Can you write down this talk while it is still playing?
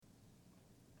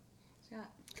Scott.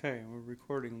 Okay, we're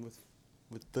recording with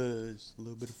fuzz, a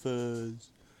little bit of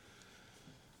fuzz.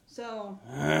 So,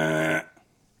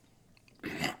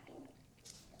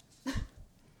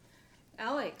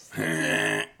 Alex,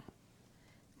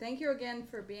 thank you again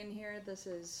for being here. This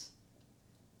is,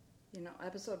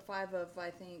 episode 5 of,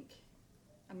 I think,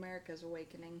 America's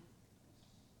Awakening.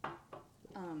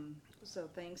 So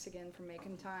thanks again for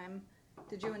making time.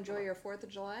 Did you enjoy your 4th of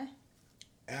July?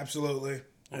 Absolutely.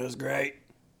 It was great.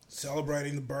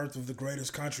 Celebrating the birth of the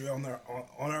greatest country on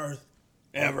earth.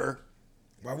 Ever.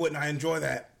 Why wouldn't I enjoy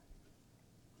that?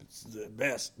 It's the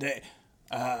best day.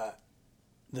 The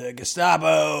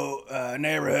Gestapo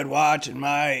neighborhood watch in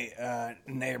my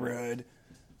neighborhood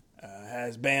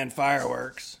has banned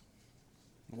fireworks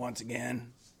once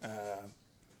again.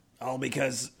 All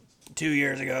because 2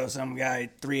 years ago, some guy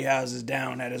 3 houses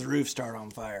down had his roof start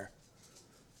on fire.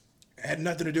 It had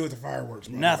nothing to do with the fireworks.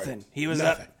 Nothing. He was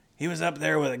up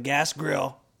there with a gas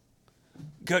grill,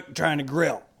 trying to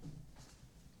grill.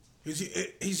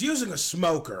 He's using a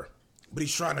smoker, but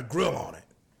he's trying to grill on it.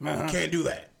 Uh-huh. You can't do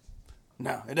that.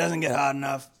 No, it doesn't get hot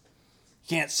enough. You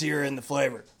can't sear in the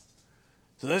flavor.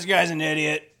 So this guy's an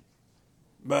idiot,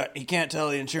 but he can't tell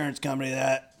the insurance company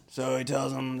that. So he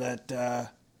tells them that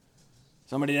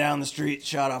somebody down the street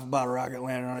shot off a bottle rocket,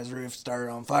 landed on his roof,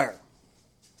 started on fire.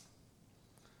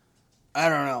 I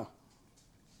don't know.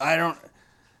 I know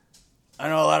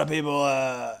a lot of people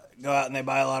go out and they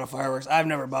buy a lot of fireworks. I've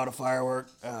never bought a firework.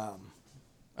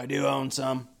 I do own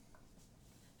some.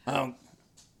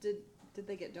 Did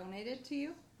they get donated to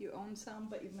you? You own some,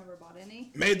 but you've never bought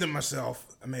any? Made them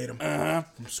myself. I made them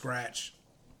from scratch.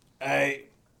 What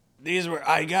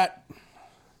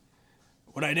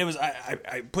I did was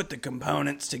I put the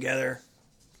components together,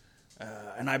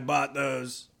 and I bought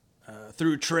those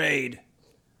through trade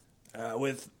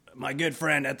with my good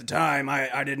friend at the time.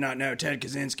 I did not know, Ted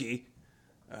Kaczynski.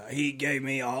 He gave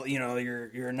me all,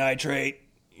 your nitrate,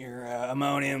 your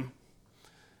ammonium,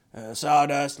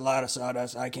 sawdust, a lot of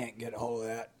sawdust. I can't get a hold of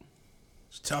that.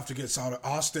 It's tough to get sawdust.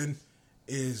 Austin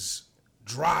is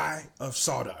dry of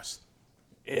sawdust.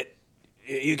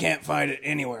 You can't find it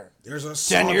anywhere. There's a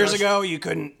 10 years ago, you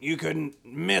couldn't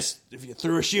miss if you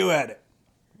threw a shoe at it.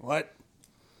 What?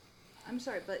 I'm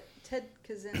sorry, but Ted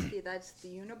Kaczynski, that's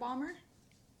the Unabomber?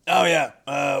 Oh yeah,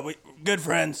 good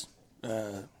friends.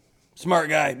 Smart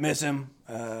guy, miss him.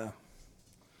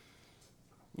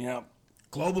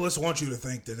 Globalists want you to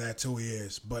think that that's who he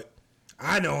is, but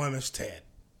I know him as Ted.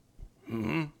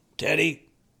 Mm-hmm. Teddy.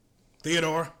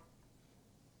 Theodore.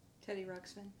 Teddy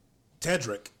Ruxpin.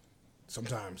 Tedrick.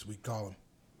 Sometimes we call him.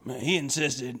 Man, he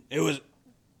insisted. It was,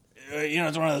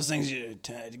 it's one of those things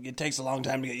it takes a long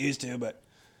time to get used to, but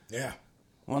yeah,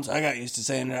 once I got used to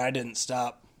saying it, I didn't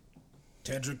stop.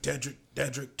 Tedrick. Just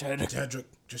Tedrick.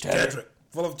 Tedrick.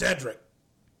 Full of Tedrick.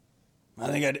 I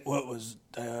think I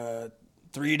did,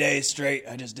 3 days straight,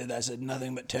 I just did that. I said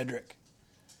nothing but Tedrick.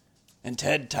 And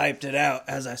Ted typed it out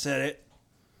as I said it.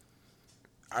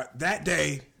 That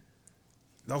day,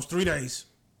 those 3 days,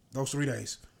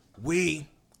 we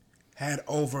had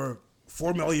over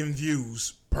 4 million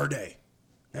views per day.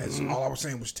 As all I was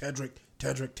saying was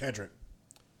Tedrick.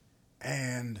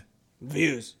 And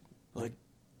views. Like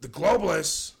the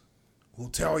globalists will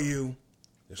tell you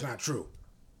it's not true.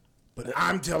 But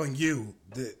I'm telling you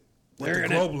that what the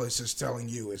globalist is telling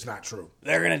you is not true.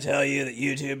 They're going to tell you that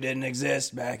YouTube didn't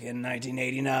exist back in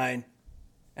 1989,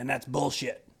 and that's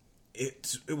bullshit.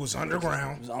 It was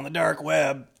underground. It was on the dark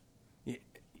web.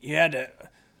 You had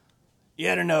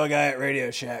to know a guy at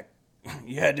Radio Shack.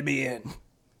 You had to be in.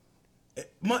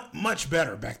 Much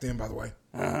better back then, by the way.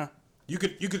 Uh-huh. You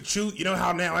could choose. You know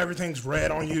how now everything's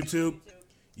red on YouTube?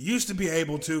 You used to be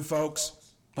able to, folks.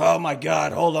 Oh my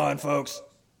God! Hold on, folks.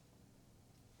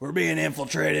 We're being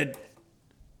infiltrated.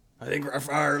 I think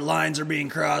our lines are being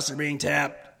crossed. They're being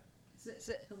tapped. Is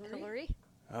it Hillary?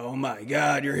 Oh my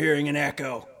God! You're hearing an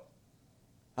echo.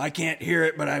 I can't hear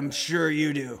it, but I'm sure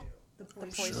you do.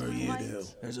 Sure you do.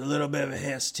 There's a little bit of a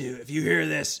hiss too. If you hear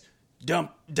this,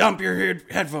 dump your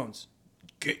headphones.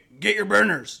 Get your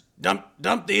burners.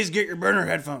 Dump these. Get your burner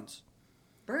headphones.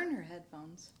 Burner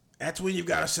headphones. That's when you've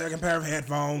got a second pair of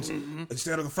headphones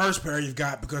instead of the first pair you've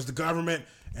got because the government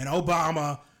and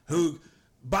Obama, who,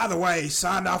 by the way,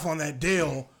 signed off on that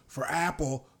deal for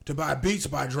Apple to buy Beats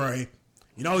by Dre.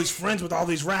 He's friends with all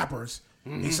these rappers.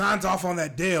 Mm-hmm. He signs off on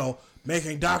that deal,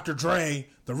 making Dr. Dre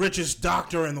the richest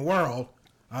doctor in the world.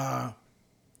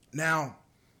 Now,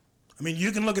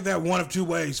 you can look at that one of two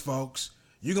ways, folks.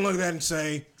 You can look at that and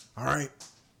say, all right,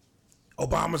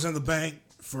 Obama's in the bank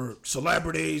for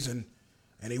celebrities and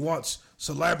he wants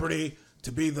celebrity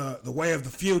to be the way of the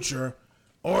future.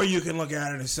 Or you can look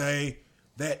at it and say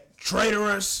that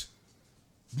traitorous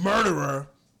murderer,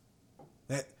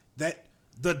 that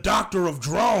the doctor of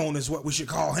drone is what we should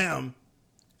call him,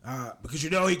 because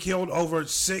he killed over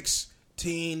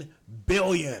 16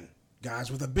 billion,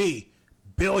 guys, with a B,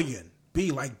 billion,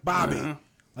 B like Bobby,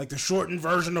 like the shortened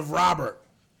version of Robert.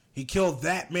 He killed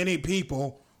that many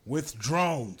people with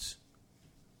drones.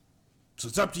 So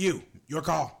it's up to you, your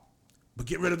call. But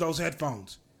get rid of those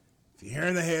headphones. If you're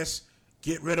hearing the hiss,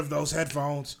 get rid of those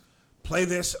headphones. Play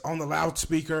this on the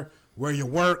loudspeaker where you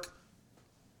work.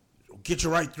 It'll get you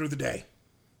right through the day.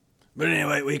 But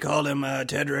anyway, we called him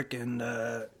Tedrick, and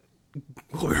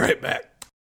we'll be right back.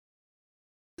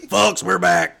 Folks, we're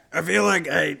back. I feel like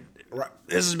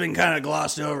this has been kind of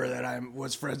glossed over that I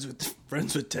was friends with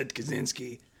Ted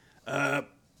Kaczynski.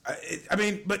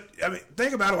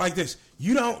 Think about it like this.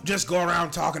 You don't just go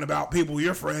around talking about people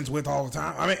you're friends with all the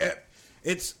time.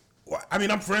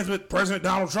 I'm friends with President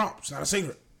Donald Trump. It's not a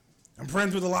secret. I'm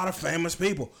friends with a lot of famous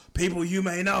people you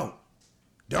may know.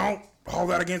 Don't hold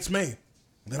that against me.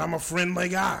 That I'm a friendly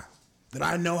guy. That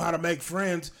I know how to make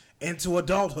friends into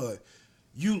adulthood.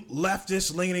 You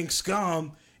leftist-leaning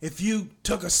scum, if you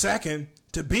took a second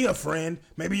to be a friend,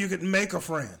 maybe you could make a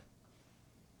friend.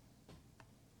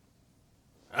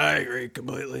 I agree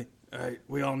completely.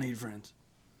 We all need friends.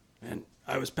 And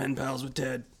I was pen pals with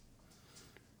Ted.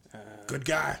 Good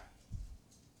guy.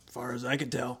 As far as I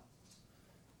could tell.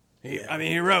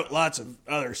 He wrote lots of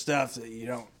other stuff that you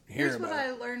don't hear Here's about. what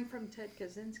I learned from Ted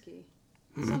Kaczynski.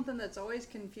 Something that's always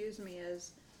confused me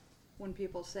is when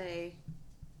people say,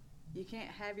 you can't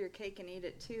have your cake and eat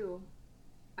it too.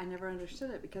 I never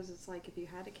understood it because it's like, if you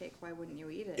had a cake, why wouldn't you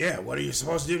eat it? Yeah, what are you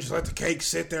supposed to do? Just let the cake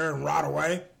sit there and rot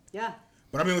away? Yeah.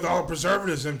 But with all the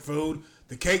preservatives in food,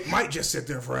 the cake might just sit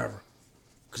there forever.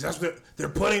 Because that's what they're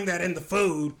putting that in the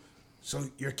food so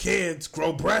your kids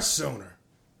grow breasts sooner.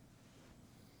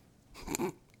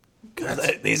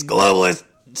 These globalist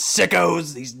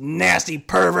sickos, these nasty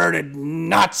perverted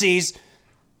Nazis,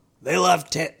 they love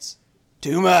tits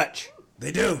too much.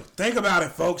 They do. Think about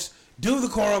it, folks. Do the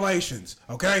correlations,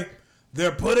 okay?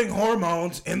 They're putting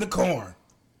hormones in the corn.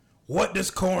 What does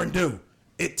corn do?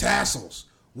 It tassels.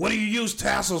 What do you use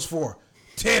tassels for?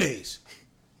 Titties.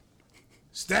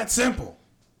 It's that simple.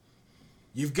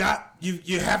 You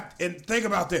have, and think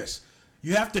about this.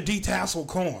 You have to detassel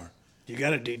corn. You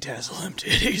gotta detassel them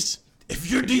titties. If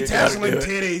you're detasseling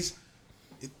titties,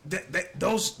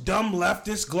 those dumb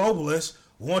leftist globalists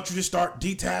want you to start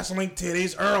detasseling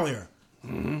titties earlier.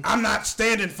 Mm-hmm. I'm not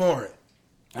standing for it.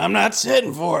 I'm not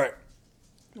sitting for it.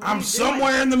 I'm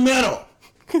somewhere in the middle.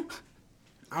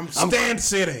 I'm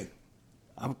sitting.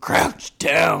 I'm crouched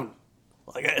down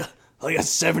like a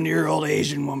 70-year-old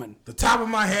Asian woman. The top of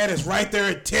my head is right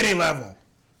there at titty level.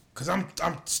 Because I'm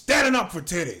standing up for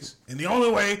titties. And the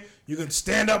only way you can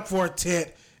stand up for a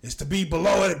tit is to be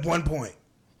below it at one point.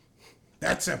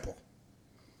 That simple.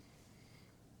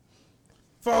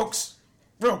 Folks,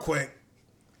 real quick,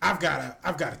 I've got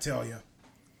to tell you.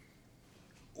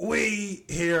 We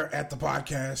here at the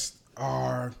podcast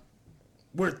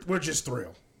we're just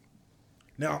thrilled.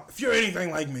 Now, if you're anything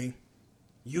like me,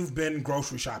 you've been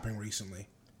grocery shopping recently.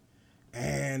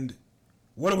 And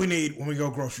what do we need when we go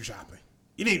grocery shopping?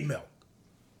 You need milk.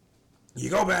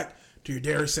 You go back to your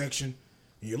dairy section,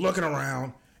 and you're looking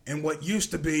around, and what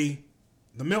used to be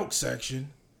the milk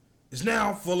section is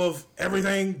now full of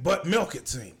everything but milk, it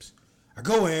seems. I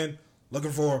go in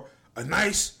looking for a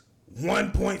nice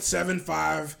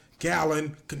 1.75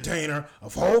 gallon container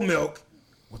of whole milk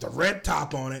with a red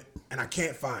top on it, and I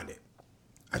can't find it.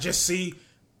 I just see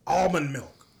almond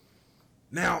milk.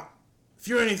 Now, if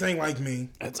you're anything like me...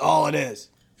 That's all it is.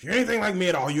 If you're anything like me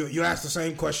at all, you ask the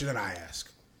same question that I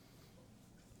ask.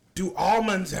 Do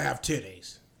almonds have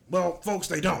titties? Well, folks,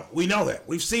 they don't. We know that.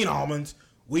 We've seen almonds.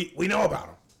 We know about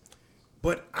them.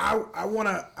 But I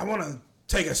wanna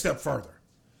take a step further.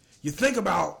 You think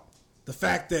about the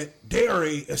fact that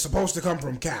dairy is supposed to come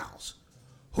from cows.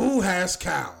 Who has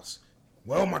cows?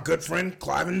 Well, my good friend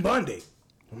Cliven Bundy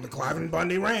from the Cliven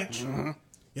Bundy Ranch. Mm-hmm.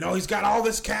 You know, he's got all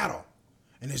this cattle.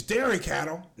 And his dairy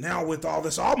cattle, now with all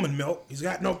this almond milk, he's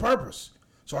got no purpose.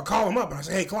 So I call him up and I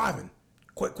say, hey, Cliven,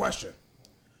 quick question.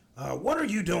 What are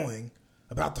you doing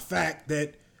about the fact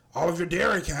that all of your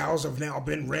dairy cows have now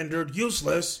been rendered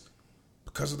useless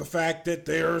because of the fact that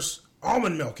there's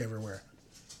almond milk everywhere?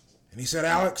 And he said,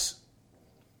 Alex,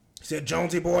 he said,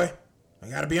 Jonesy boy, I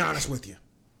got to be honest with you.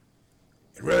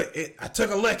 I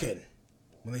took a licking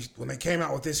when they came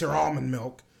out with this here almond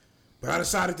milk, but I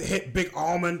decided to hit Big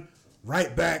Almond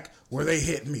right back where they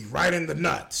hit me, right in the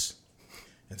nuts.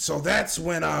 And so that's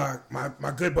when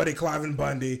my good buddy Cliven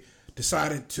Bundy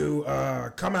decided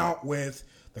to come out with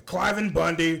the Cliven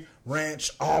Bundy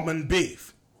Ranch almond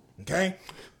beef. Okay?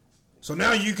 So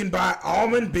now you can buy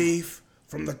almond beef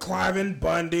from the Cliven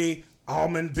Bundy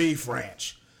Almond Beef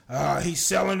Ranch. He's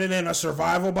selling it in a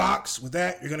survival box. With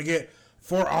that, you're going to get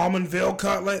 4 Almondville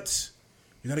cutlets.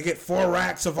 You're going to get 4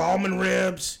 racks of almond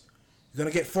ribs. You're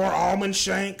going to get 4 almond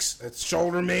shanks. That's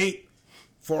shoulder meat.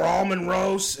 4 almond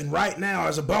roasts. And right now,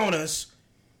 as a bonus,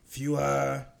 if you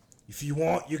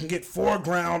want, you can get 4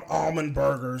 ground almond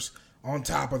burgers on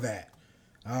top of that.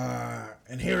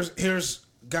 And here's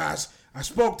guys, I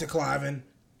spoke to Cliven.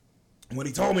 What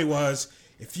he told me was,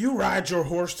 if you ride your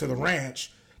horse to the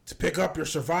ranch to pick up your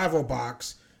survival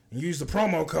box and use the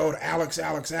promo code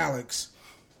AlexAlexAlex,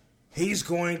 he's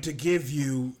going to give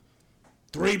you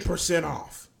 3%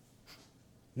 off.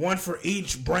 One for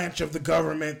each branch of the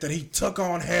government that he took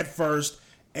on head first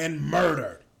and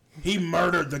murdered. He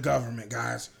murdered the government,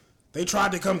 guys. They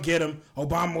tried to come get him.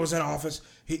 Obama was in office.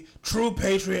 True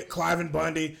patriot Cliven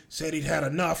Bundy said he'd had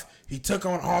enough. He took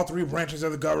on all 3 branches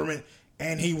of the government,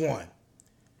 and he won.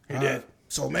 He did.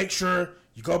 So make sure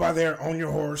you go by there on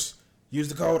your horse. Use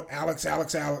the code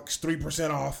AlexAlexAlex, 3%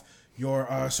 off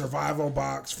your survival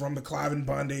box from the Cliven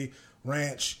Bundy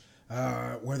Ranch,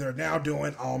 where they're now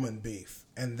doing almond beef.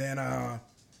 And then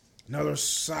another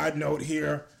side note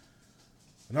here.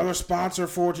 Another sponsor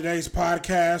for today's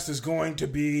podcast is going to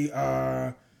be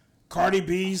Cardi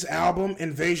B's album,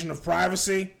 Invasion of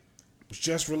Privacy. It was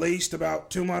just released about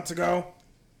 2 months ago.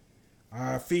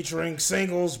 Featuring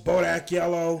singles, Bodak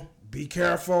Yellow, Be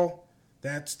Careful.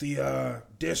 That's the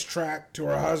diss track to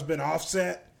her husband,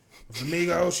 Offset, of the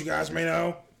Migos, you guys may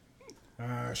know.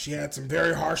 She had some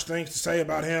very harsh things to say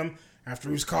about him after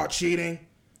he was caught cheating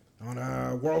on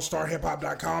a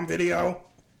WorldStarHipHop.com video.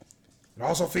 It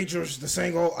also features the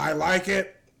single I Like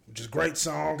It, which is a great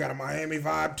song, got a Miami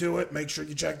vibe to it. Make sure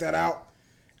you check that out.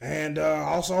 And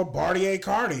also Bartier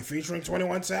Cardi featuring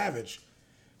 21 Savage.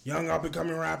 Young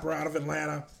up-and-coming rapper out of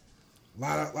Atlanta. A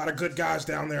lot of good guys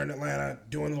down there in Atlanta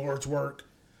doing the Lord's work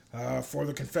for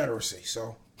the Confederacy.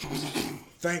 So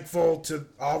thankful to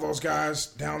all those guys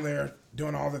down there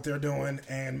doing all that they're doing.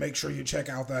 And make sure you check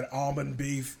out that almond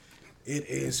beef. It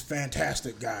is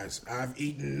fantastic, guys. I've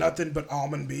eaten nothing but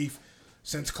almond beef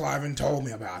since Cliven told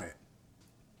me about it.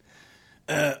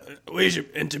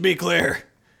 And to be clear,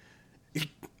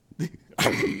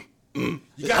 You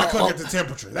gotta cook at the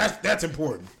temperature. That's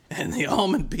important. And the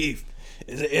almond beef,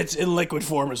 it's in liquid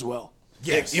form as well.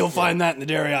 Yes. You'll find that in the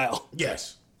dairy aisle.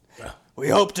 Yes. Yeah. We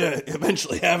hope to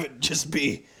eventually have it just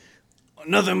be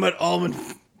nothing but almond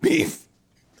beef,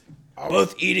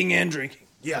 both eating and drinking.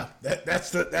 Yeah,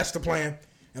 that's the plan.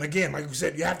 And again, like we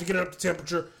said, you have to get it up to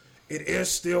temperature. It is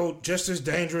still just as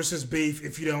dangerous as beef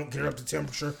if you don't get it up to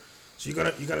temperature. So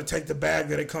you're gonna take the bag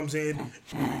that it comes in,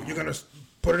 you're gonna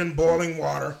put it in boiling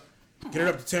water, get it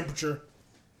up to temperature,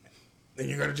 then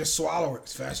you're gonna just swallow it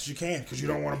as fast as you can because you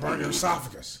don't want to burn your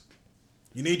esophagus.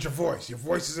 You need your voice. Your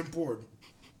voice is important.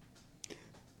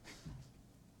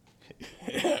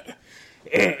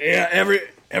 Yeah,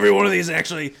 every one of these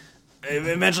actually,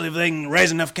 eventually, if they can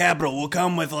raise enough capital, will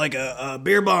come with like a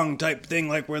beer bong type thing,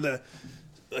 like where the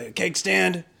cake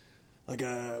stand, like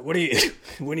what do you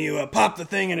when you pop the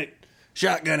thing and it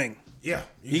shotgunning. Yeah,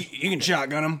 you can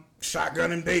shotgun them.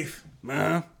 Shotgunning beef.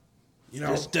 You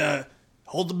know, just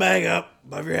hold the bag up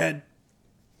above your head.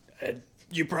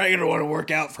 You're probably gonna want to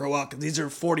work out for a while because these are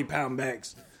 40-pound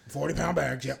bags. 40-pound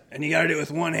bags, yep. And you got to do it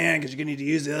with one hand because you're gonna need to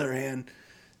use the other hand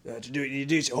to do what you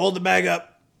do. So hold the bag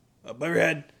up above your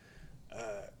head.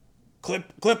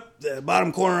 Clip the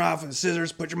bottom corner off with the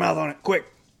scissors. Put your mouth on it quick.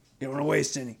 You don't want to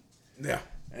waste any. Yeah.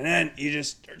 And then you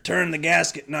just turn the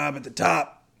gasket knob at the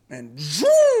top, and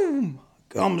zoom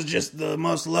comes just the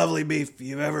most lovely beef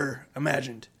you've ever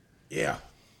imagined. Yeah.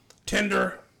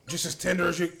 Tender, just as tender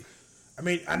as you... I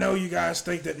mean, I know you guys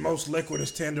think that most liquid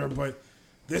is tender, but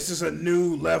this is a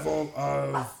new level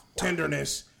of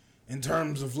tenderness in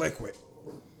terms of liquid.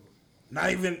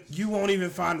 You won't even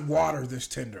find water this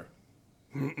tender.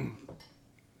 Mm-mm.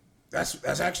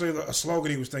 That's actually a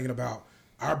slogan he was thinking about.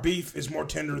 Our beef is more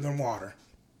tender than water.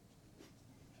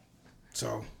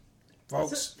 So,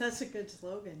 folks. That's a good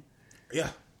slogan. Yeah.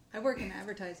 I work in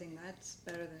advertising. That's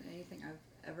better than anything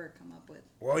I've ever come up with.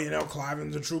 Well, you know,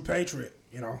 Cliven's a true patriot.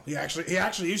 You know, he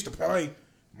actually used to play.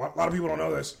 A lot of people don't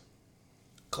know this.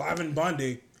 Cliven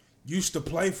Bundy used to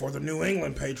play for the New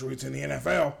England Patriots in the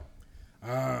NFL.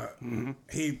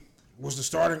 He was the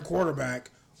starting quarterback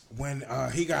when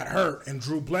he got hurt and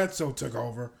Drew Bledsoe took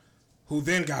over, who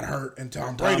then got hurt and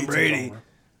Tom Brady took over.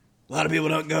 A lot of people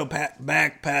don't go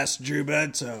back past Drew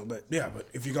Bledsoe, but yeah, but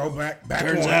if you go back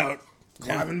turns out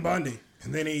Cliven Bundy.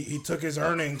 And then he took his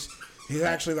earnings. He's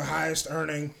actually the highest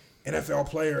earning NFL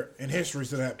player in history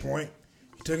to that point.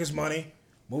 He took his money,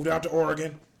 moved out to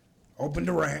Oregon, opened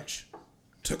a ranch,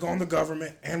 took on the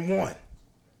government, and won.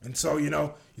 And so, you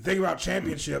think about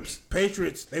championships,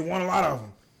 Patriots, they won a lot of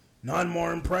them. None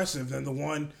more impressive than the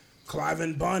one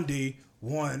Cliven Bundy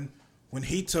won when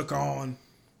he took on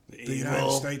the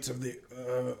United States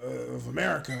of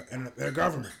America and their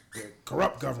government, the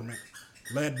corrupt government,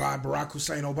 led by Barack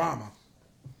Hussein Obama.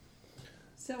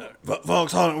 So,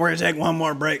 folks, hold on. We're going to take one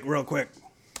more break real quick.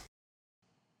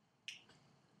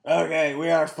 Okay,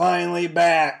 we are finally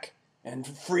back and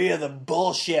free of the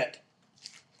bullshit.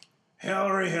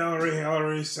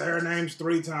 Hillary. Say her names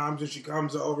 3 times as she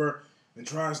comes over and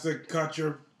tries to cut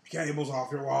your cables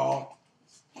off your wall.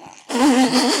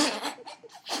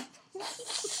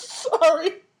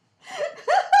 Sorry.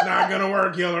 Not going to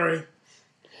work, Hillary.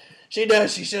 She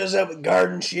does. She shows up with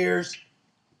garden shears.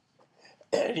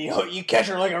 And you catch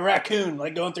her like a raccoon,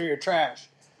 like going through your trash.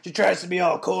 She tries to be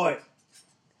all coy.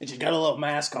 And she's got a little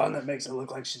mask on that makes her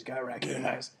look like she's got raccoon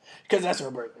eyes. Because that's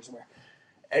what burglars wear.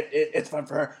 It's fun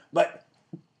for her. But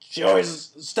she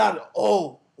always stopped.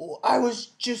 Oh, I was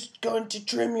just going to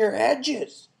trim your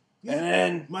hedges. And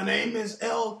then... My name is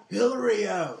El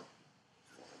Hilario.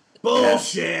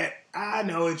 Bullshit. I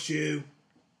know it's you.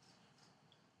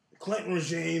 The Clinton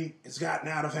regime has gotten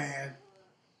out of hand.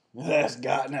 That's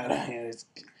gotten out of hand. It's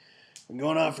been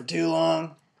going on for too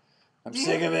long. I'm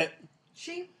sick of it.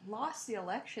 she lost the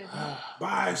election.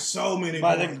 By so many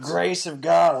By points. the grace of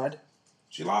God.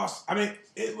 She lost. I mean,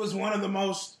 it was one of the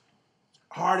most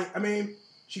hard. I mean,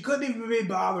 she couldn't even be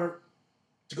bothered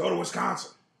to go to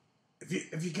Wisconsin.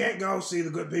 If you can't go see the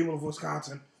good people of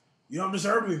Wisconsin, you don't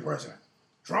deserve to be president.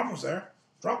 Trump was there.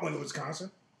 Trump went to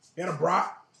Wisconsin. He had a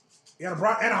brat. And a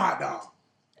hot dog.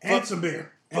 And some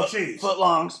beer. And cheese.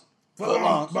 Footlongs.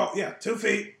 Footlongs. Yeah, 2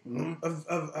 feet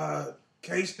of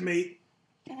cased meat.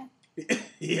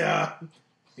 He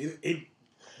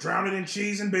drowned it in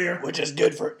cheese and beer. Which is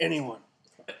good for anyone.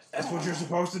 That's what you're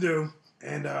supposed to do.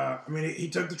 And, he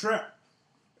took the trip.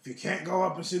 If you can't go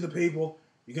up and see the people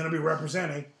you're going to be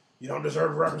representing, you don't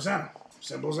deserve to represent them.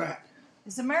 Simple as that.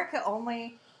 Is America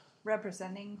only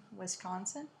representing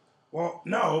Wisconsin? Well,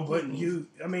 no, but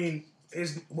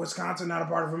is Wisconsin not a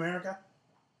part of America?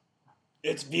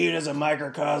 It's viewed as a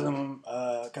microcosm,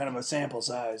 kind of a sample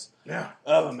size Yeah.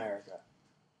 of America.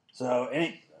 So,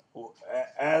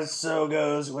 as so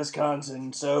goes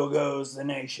Wisconsin, so goes the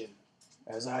nation,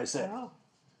 as I said. Oh.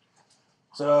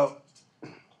 So,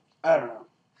 I don't know.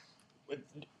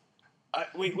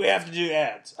 We have to do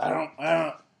ads.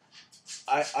 I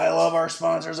love our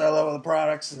sponsors. I love all the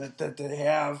products that they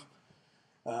have.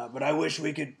 But I wish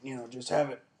we could, just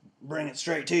have it, bring it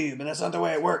straight to you. But that's not the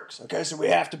way it works. Okay, so we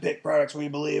have to pick products we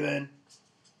believe in.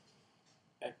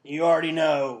 You already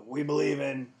know we believe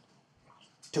in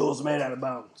tools made out of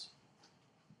bones.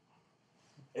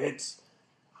 It's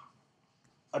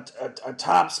a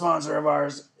top sponsor of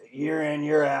ours, year in,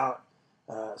 year out.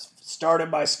 Started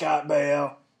by Scott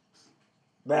Baio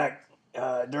back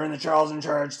during the Charles in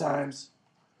Charge times.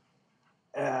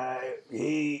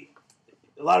 A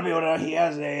lot of people don't know he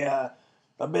has a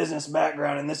business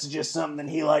background, and this is just something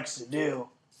he likes to do.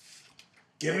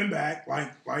 Giving back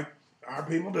like our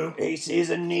people do. He sees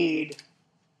a need,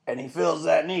 and he fills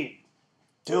that need.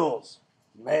 Tools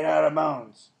made out of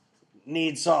bones.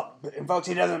 Need salt. And folks,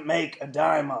 he doesn't make a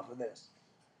dime off of this.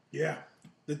 Yeah.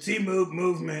 The T-Move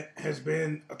movement has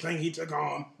been a thing he took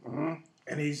on,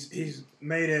 and he's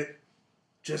made it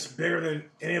just bigger than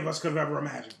any of us could have ever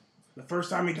imagined. The first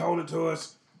time he told it to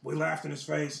us, we laughed in his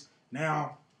face.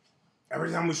 Now,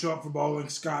 every time we show up for bowling,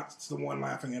 Scott's the one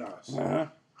laughing at us.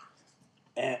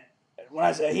 And when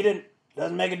I say he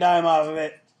doesn't make a dime off of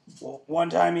it, well, one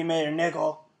time he made a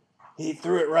nickel, he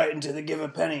threw it right into the give a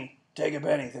penny, take a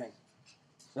penny thing.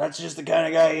 That's just the kind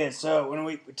of guy he is. So when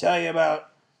we tell you about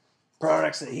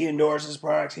products that he endorses,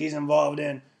 products he's involved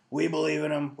in, we believe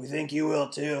in them. We think you will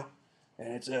too.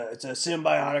 And it's a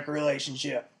symbiotic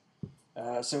relationship.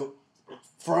 So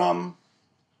from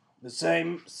the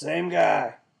same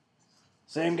guy,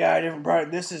 different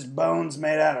product. This is bones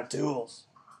made out of tools.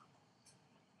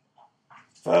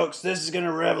 Folks, this is going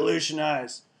to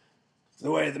revolutionize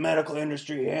the way the medical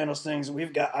industry handles things.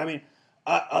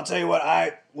 I'll tell you what,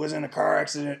 I was in a car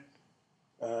accident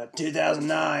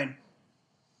 2009.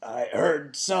 I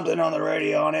heard something on the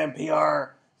radio on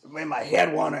NPR. It made my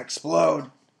head want to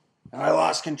explode. And I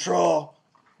lost control.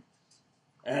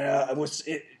 And I was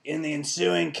in the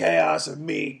ensuing chaos of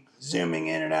me zooming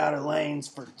in and out of lanes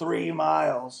for 3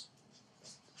 miles.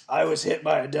 I was hit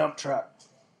by a dump truck.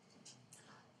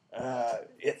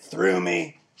 It threw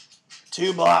me.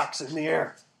 2 blocks in the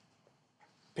air.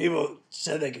 People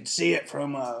said they could see it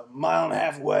from a mile and a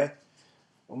half away.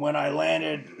 And when I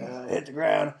landed, hit the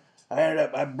ground,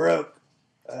 I broke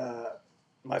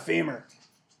my femur.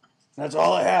 That's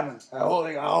all that happened. All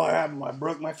that happened, I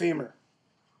broke my femur.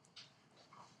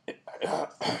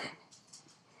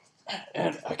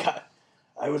 And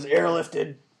I was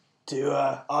airlifted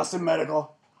to Austin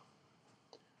Medical,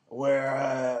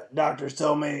 where doctors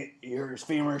told me your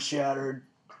femur is shattered.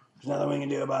 There's nothing we can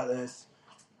do about this.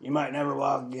 You might never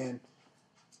walk again.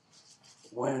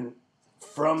 When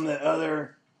from the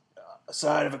other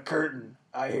side of a curtain,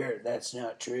 I hear that's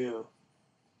not true.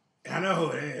 I know who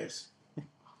it is.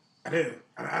 I do.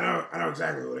 I know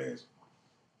exactly who it is.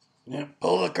 Yeah,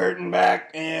 pull the curtain back,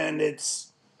 and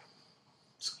it's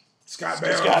Scott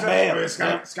Bale. Scott Bale.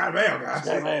 Scott Bale, guys.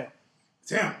 Scott Bale.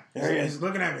 It's him. There he is. He's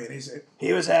looking at me, and he said,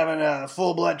 He was having a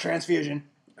full blood transfusion.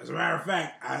 as a matter of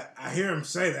fact, I hear him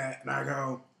say that, and I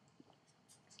go,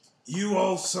 "You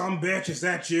old some bitch, is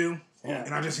that you?" Yeah.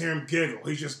 And I just hear him giggle.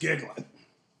 He's just giggling.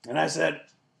 And I said,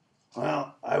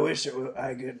 well, I wish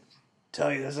I could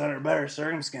tell you this under better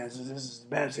circumstances. This is a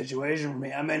bad situation for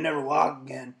me. I may never walk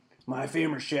again. My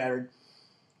femur's shattered.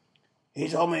 He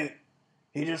told me,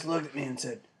 he just looked at me and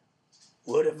said,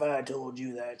 what if I told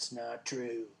you that's not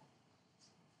true?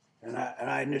 And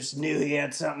I just knew he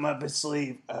had something up his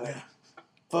sleeve.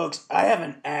 Folks, I have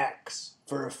an axe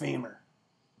for a femur.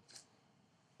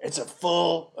 It's a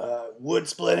full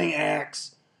wood-splitting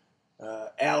axe,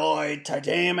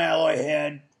 titanium alloy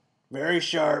head, very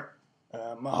sharp,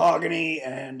 mahogany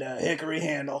and hickory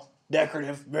handle,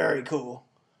 decorative, very cool.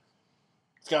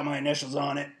 It's got my initials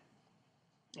on it,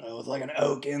 with like an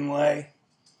oak inlay,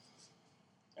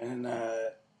 and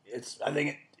I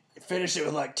think it finished it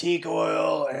with like teak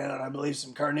oil and I believe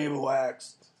some carnauba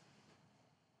wax.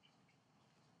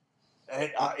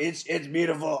 It's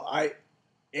beautiful.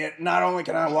 Not only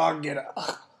can I walk again,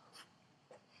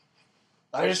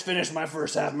 I just finished my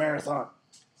first half marathon.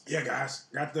 Yeah, guys,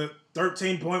 got the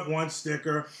 13.1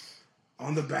 sticker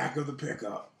on the back of the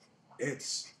pickup. It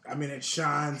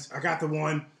shines. I got the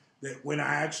one that when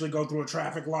I actually go through a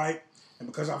traffic light, and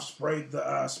because I've sprayed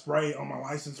the spray on my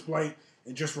license plate,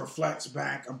 it just reflects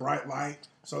back a bright light,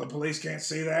 so the police can't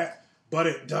see that. But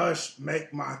it does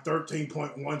make my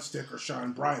 13.1 sticker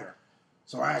shine brighter.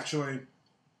 So actually,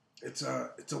 it's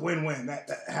a win-win, that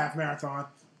half marathon.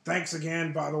 Thanks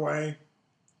again, by the way,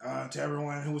 to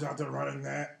everyone who was out there running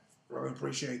that. Really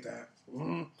appreciate that.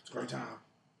 Mm-hmm. It's a great time.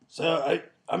 So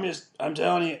I'm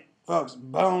telling you, folks,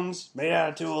 bones made out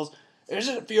of tools. There's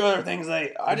just a few other things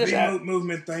B-Moot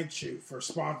Movement thanks you for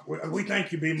sponsor. We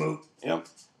thank you, B-Moot. Yep.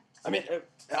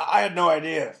 I had no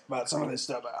idea about some of this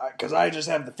stuff because I just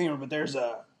have the femur, but there's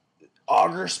a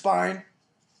auger spine.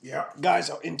 Yeah.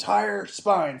 Guy's entire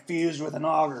spine fused with an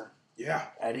auger. Yeah.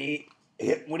 And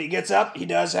when he gets up, he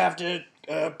does have to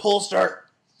pull start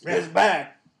his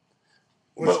back.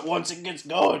 But once it gets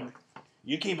going,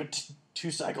 you keep a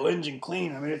 2-cycle engine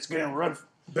clean. It's going to run.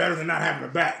 Better than not having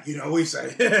a back, we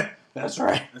say. That's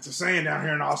right. That's a saying down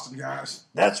here in Austin, guys.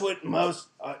 That's what most,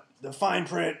 the fine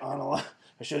print on a lot,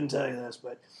 I shouldn't tell you this,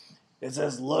 but it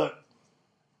says, look,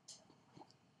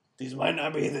 these might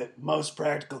not be the most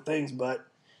practical things, but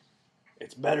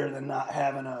it's better than not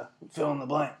having a fill in the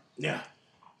blank. Yeah.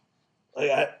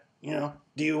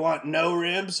 Do you want no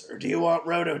ribs or do you want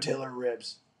rototiller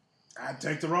ribs? I'd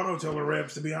take the rototiller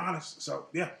ribs, to be honest. So,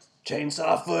 yeah.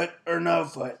 Chainsaw foot or no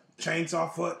foot? Chainsaw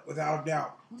foot, without a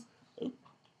doubt.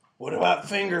 What about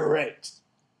finger rakes?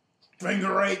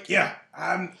 Finger rake, yeah.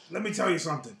 Let me tell you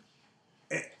something.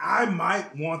 I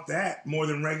might want that more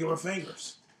than regular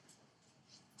fingers.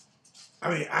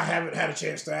 I haven't had a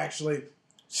chance to actually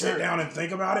sit down and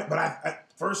think about it, but I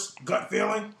first gut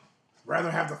feeling,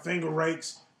 rather have the finger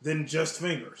rakes than just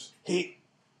fingers.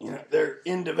 They're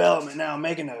in development now,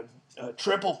 making a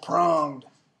triple pronged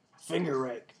finger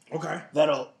rake. Okay.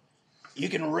 You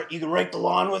can rake the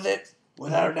lawn with it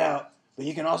without a doubt, but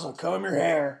you can also comb your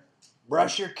hair,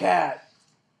 brush your cat,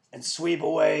 and sweep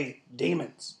away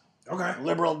demons. Okay.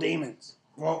 Liberal demons.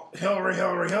 Well, Hillary.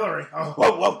 Oh,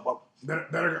 Whoa.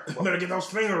 Better get those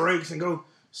finger rakes and go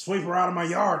sweep her out of my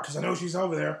yard because I know she's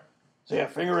over there. So yeah,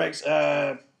 finger rakes,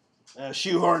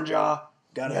 shoehorn jaw.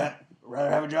 Rather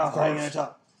have a jaw hanging on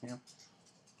top. Yeah.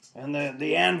 And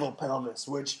the anvil pelvis,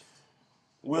 which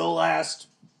will last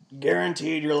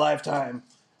guaranteed your lifetime.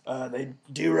 They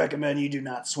do recommend you do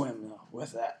not swim though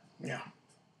with that. Yeah.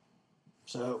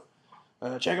 So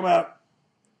check them out.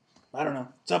 I don't know.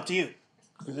 It's up to you.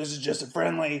 Because this is just a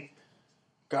friendly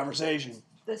conversation.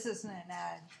 This isn't an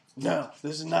ad. No,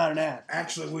 this is not an ad.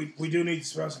 Actually, we do need to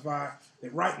specify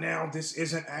that right now this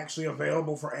isn't actually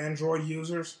available for Android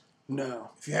users. No.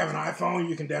 If you have an iPhone,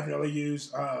 you can definitely use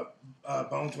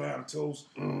Bones Mountain Tools.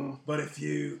 But if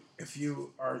you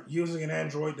are using an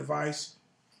Android device,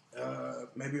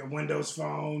 maybe a Windows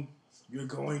phone, you're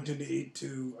going to need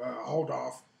to hold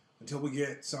off until we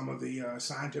get some of the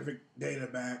scientific data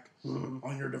back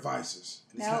on your devices.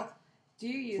 And Now, do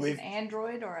you use an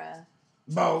Android or a...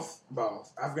 Both.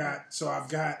 I've got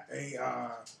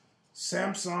a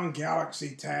Samsung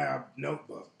Galaxy Tab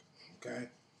notebook. Okay,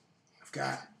 I've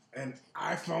got an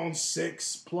iPhone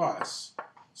 6 Plus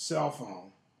cell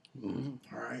phone.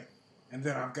 All right, and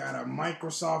then I've got a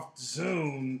Microsoft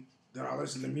Zune that I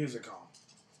listen to music on.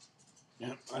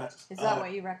 Yeah. Is that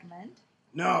what you recommend?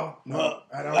 No,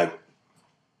 I don't.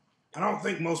 I don't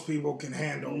think most people can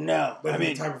handle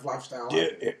the type of lifestyle.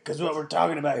 Because what we're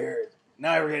talking about here,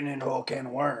 now we're getting into a whole can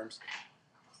of worms.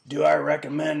 Do I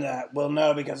recommend that? Well,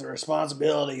 no, because the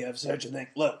responsibility of such a thing.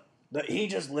 Look, he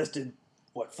just listed,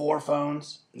 4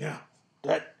 phones? Yeah.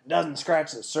 That doesn't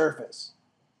scratch the surface.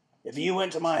 If you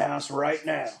went to my house right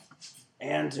now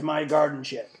and to my garden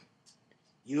shed,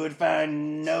 you would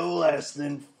find no less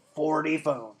than 40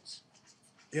 phones.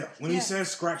 Yeah, when he says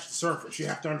scratch the surface, you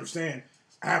have to understand,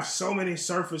 I have so many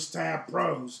Surface Tab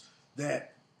Pros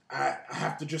that I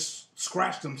have to just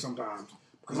scratch them sometimes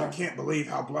because I can't believe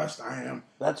how blessed I am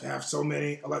to have so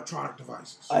many electronic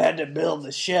devices. I had to build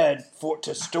the shed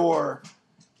to store.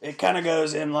 It kind of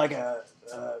goes in like a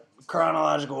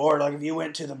chronological order. Like if you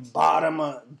went to the bottom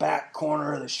back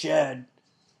corner of the shed,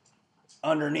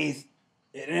 underneath,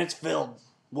 and it's filled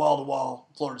wall to wall,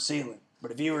 floor to ceiling. But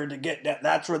if you were to get that,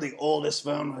 that's where the oldest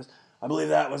phone was. I believe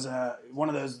that was one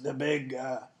of those, the big,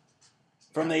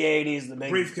 from the 80s, the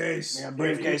big briefcase. Yeah,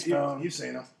 briefcase phone. You've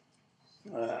seen them.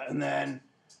 And then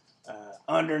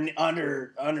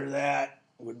under that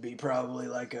would be probably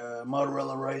like a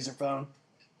Motorola Razr phone.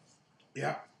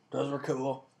 Yeah. Those were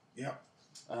cool. Yep.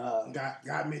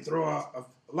 Got me through a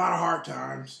lot of hard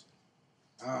times.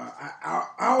 I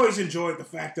always enjoyed the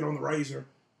fact that on the Razr,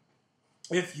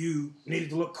 if you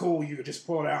needed to look cool, you could just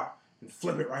pull it out and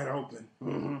flip it right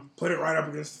open. Put it right up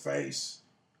against the face.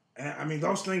 And I mean,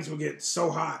 those things would get so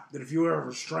hot that if you were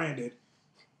ever stranded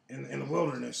in the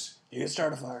wilderness, you could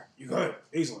start a fire. You could,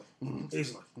 easily.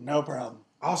 Easily. No problem.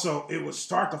 Also, it would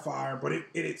start the fire, but it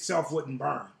itself wouldn't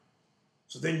burn.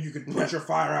 So then you could put your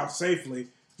fire out safely,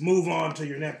 move on to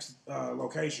your next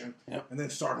location, and then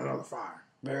start another fire.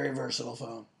 Very versatile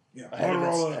phone. Yeah,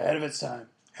 Motorola, ahead of its time.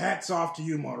 Hats off to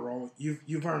you, Motorola.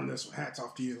 You've earned this one. Hats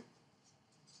off to you.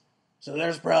 So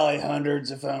there's probably hundreds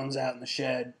of phones out in the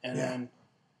shed, and then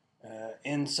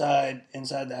inside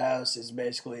the house is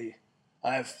basically,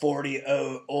 I have 40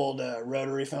 old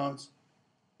rotary phones.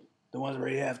 The ones where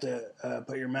you have to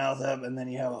put your mouth up and then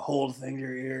you have a hold thing to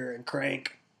your ear and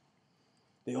crank.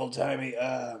 The old timey.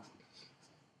 Are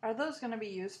those going to be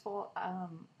useful?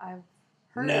 I've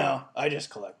heard. No, I just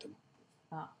collect them.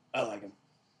 Oh. I like them.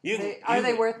 Are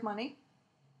they worth money?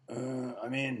 I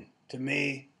mean, to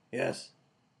me, yes.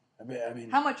 I mean,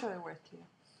 how much are they worth to you?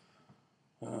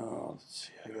 Let's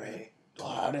see.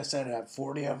 How did I say I have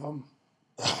 40 of them?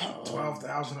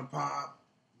 12,000 a pop,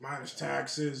 minus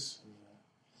taxes.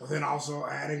 But then also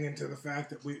adding into the fact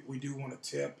that we do want to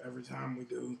tip every time we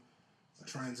do a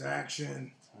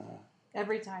transaction.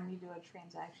 Every time you do a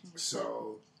transaction.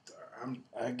 So,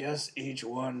 I guess each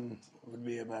one would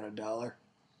be about $1.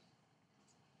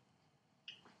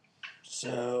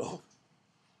 So,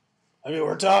 I mean,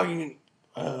 we're talking,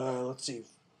 let's see,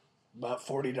 about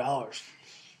 $40.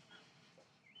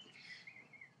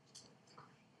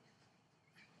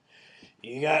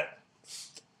 You got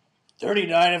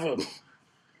 39 of them.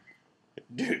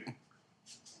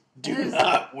 Do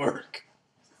not work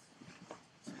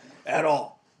at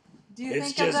all. Do you it's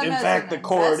think just, of them in as fact, an the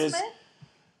cord investment? is,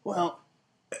 well,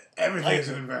 everything is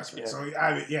an investment.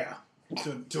 Yeah.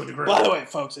 So, to a degree. By the way,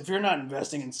 folks, if you're not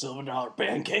investing in silver dollar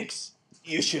pancakes,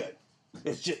 you should.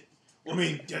 It's just. I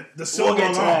mean, the silver. We'll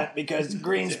get to that because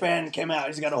Greenspan came out.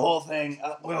 He's got a whole thing.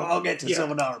 Well, I'll get to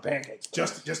silver dollar pancakes.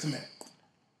 Just a minute.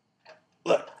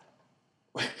 Look.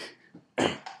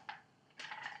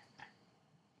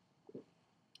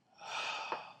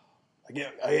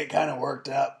 I get kind of worked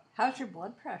up. How's your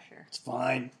blood pressure? It's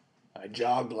fine. I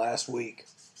jogged last week.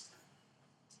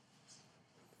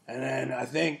 And then I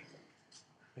think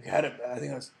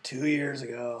it was 2 years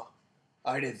ago,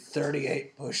 I did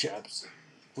 38 push-ups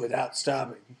without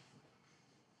stopping.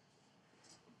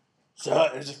 So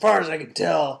as far as I can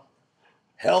tell,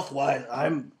 health-wise,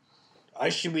 I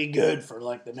should be good for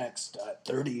like the next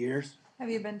 30 years. Have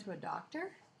you been to a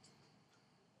doctor?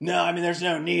 No, I mean there's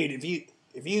no need.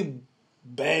 If you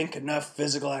bank enough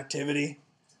physical activity,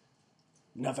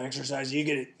 enough exercise, you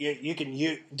can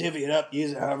divvy it up,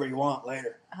 use it however you want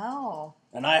later. Oh.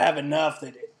 And I have enough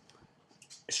that,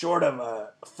 short of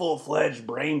a full-fledged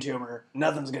brain tumor,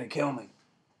 nothing's going to kill me.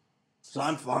 So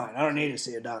I'm fine. I don't need to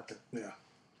see a doctor. Yeah.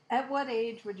 At what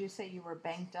age would you say you were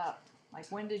banked up? Like,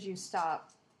 when did you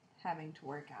stop having to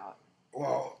work out?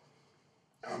 Well,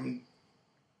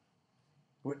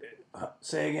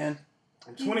 Say again?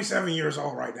 I'm 27 years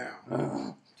old right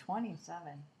now. 27.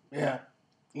 Yeah.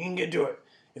 You can get to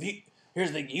it.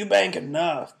 Here's the thing. You bank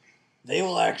enough, they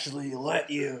will actually let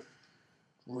you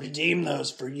redeem those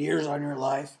for years on your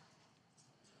life.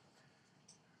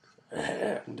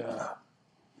 And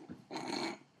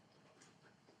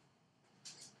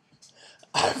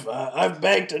I've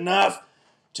banked enough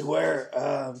to where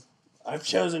I've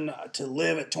chosen to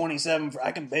live at 27.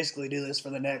 I can basically do this for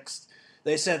the next.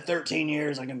 They said 13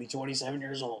 years. I can be 27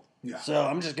 years old. Yeah. So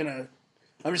I'm just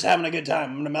having a good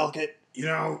time. I'm gonna milk it. You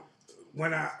know,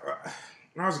 when I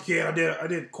was a kid, I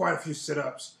did quite a few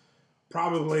sit-ups.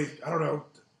 Probably, I don't know,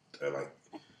 like,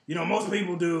 most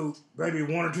people do maybe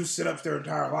 1 or 2 sit-ups their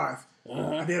entire life.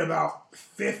 I did about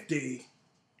 50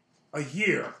 a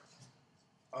year.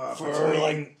 For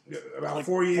about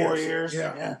 4 years. 4 years.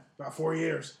 Yeah. About 4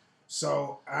 years.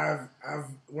 So I've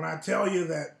when I tell you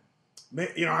that,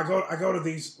 I go to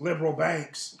these liberal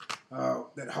banks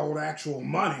that hold actual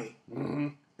money,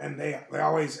 and they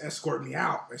always escort me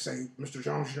out. They say, "Mr.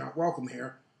 Jones, you're not welcome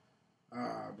here,"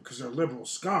 because they're liberal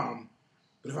scum.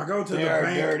 But if I go to They the are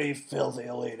bank, dirty, filthy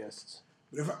elitists.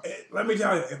 let me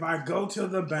tell you, if I go to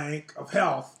the Bank of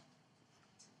Health,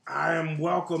 I am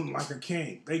welcomed like a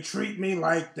king. They treat me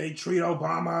like they treat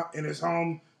Obama in his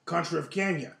home country of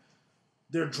Kenya.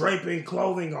 They're draping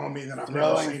clothing on me that I've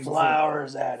never seen Throwing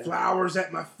flowers before. at it. Flowers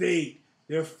at my feet.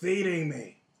 They're feeding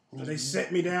me. They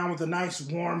sit me down with a nice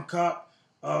warm cup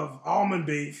of almond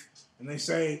beef, and they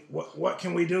say, "What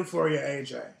can we do for you,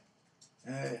 AJ?"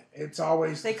 And it's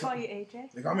always... They call you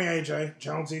AJ? They call me AJ.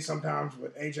 Jonesy sometimes,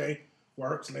 but AJ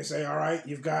works. And they say, "All right,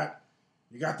 you got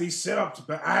these sit-ups,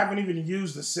 but I haven't even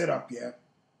used the sit-up yet.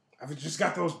 I've just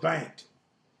got those banked."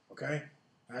 Okay?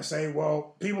 And I say,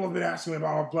 "Well, people have been asking me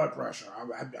about my blood pressure.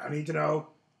 I need to know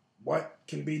what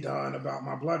can be done about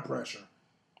my blood pressure."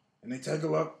 And they take a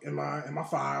look in my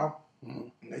file,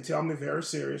 and they tell me very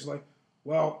seriously,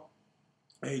 "Well,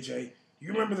 AJ,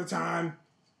 you remember the time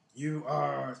you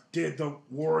did the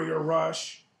Warrior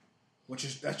Rush,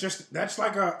 that's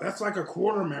like a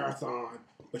quarter marathon,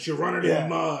 but you're running in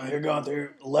mud. You're going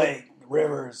through lake,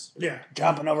 rivers, Yeah,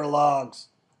 jumping over logs.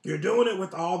 You're doing it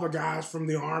with all the guys from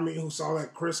the Army who saw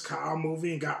that Chris Kyle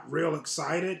movie and got real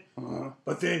excited,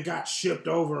 but then got shipped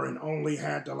over and only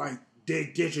had to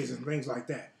dig ditches and things like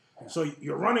that. So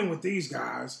you're running with these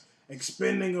guys,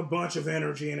 expending a bunch of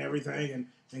energy and everything,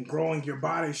 and growing your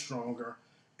body stronger.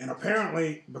 And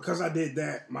apparently, because I did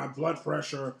that, my blood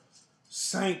pressure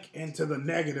sank into the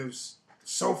negatives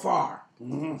so far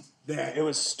that It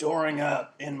was storing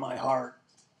up in my heart.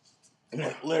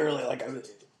 Literally,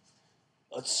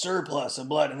 a surplus of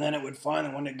blood. And then it would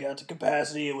finally, when it got to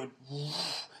capacity,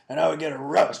 and I would get a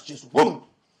rush, just whoop.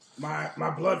 my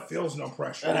blood feels no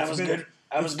pressure. And I was good.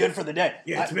 I was good for the day.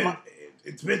 Yeah,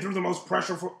 it's been through the most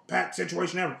pressure-packed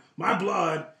situation ever. My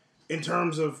blood, in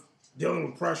terms of dealing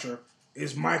with pressure,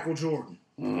 is Michael Jordan.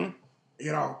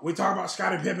 We talk about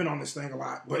Scottie Pippen on this thing a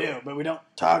lot, But we don't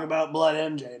talk about blood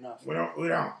MJ enough. we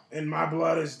don't. And my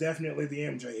blood is definitely the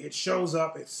MJ. It shows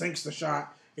up, it sinks the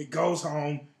shot, it goes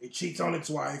home, it cheats on its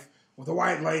wife with a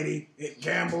white lady, it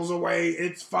gambles away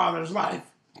its father's life.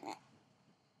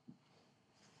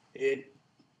 It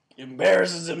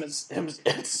embarrasses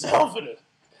himself in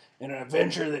an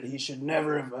adventure that he should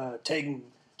never have taken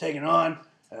on.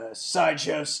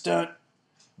 Sideshow stunt,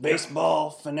 baseball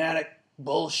fanatic,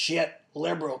 bullshit,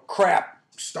 liberal crap.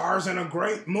 Stars in a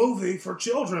great movie for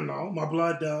children, though. My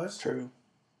blood does. True.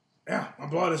 Yeah, my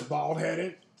blood is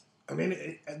bald-headed. I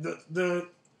mean, the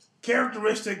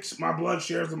characteristics my blood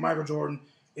shares with Michael Jordan,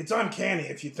 it's uncanny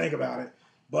if you think about it.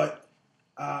 But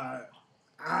Have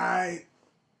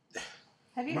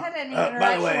you had any by the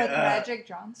interaction way, with Magic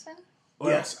Johnson?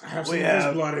 yes, I have some of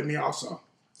his blood in me also.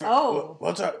 Oh.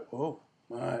 What's up? Oh,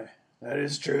 my. That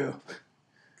is true.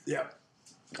 Yep.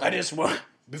 I just want,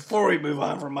 before we move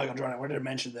on from Michael Jordan, I wanted to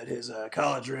mention that his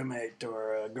college roommate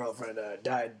or girlfriend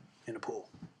died in a pool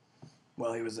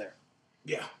while he was there.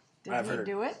 Yeah. Did I've he heard.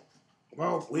 do it?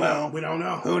 Well, we Well, don't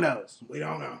know. Who knows? We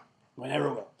don't know. We never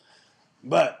will.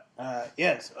 But,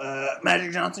 yes,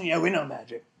 Magic Johnson, yeah, we know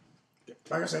Magic.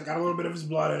 Like I said, got a little bit of his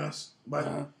blood in us, but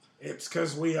it's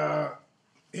because we.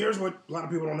 Here's what a lot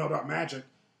of people don't know about Magic.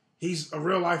 He's a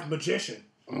real life magician.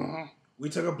 we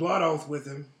took a blood oath with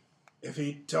him if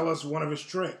he'd tell us one of his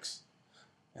tricks.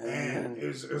 And it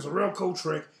was a real cool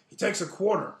trick. He takes a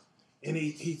quarter, and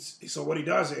so what he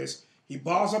does is he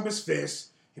balls up his fist,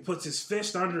 he puts his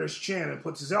fist under his chin and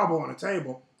puts his elbow on the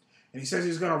table, and he says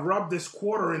he's going to rub this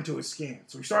quarter into his skin.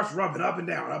 So he starts rubbing up and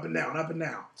down, up and down, up and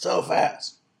down. So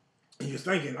fast. And you're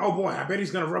thinking, oh boy, I bet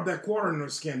he's going to rub that quarter into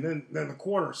his skin. Then the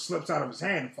quarter slips out of his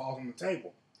hand and falls on the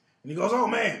table. And he goes, oh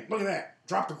man, look at that.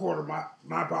 Dropped the quarter.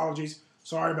 My apologies.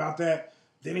 Sorry about that.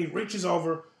 Then he reaches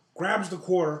over, grabs the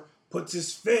quarter, puts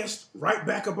his fist right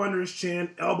back up under his chin,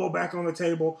 elbow back on the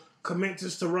table,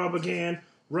 commences to rub again,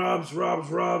 rubs,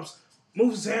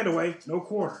 moves his hand away, no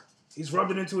quarter. He's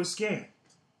rubbed it into his skin.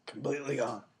 Completely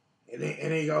gone.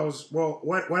 And he goes, well,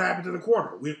 what happened to the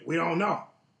quarter? We don't know.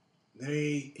 Then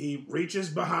he reaches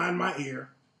behind my ear,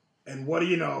 and what do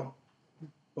you know?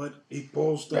 But he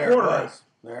pulls the quarter out.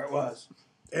 There it was.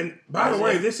 And by the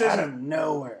way, this isn't out of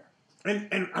nowhere.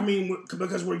 And I mean,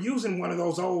 because we're using one of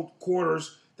those old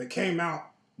quarters that came out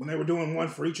when they were doing one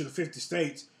for each of the 50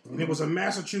 states, and it was a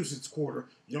Massachusetts quarter.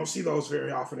 You don't see those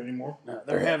very often anymore. No,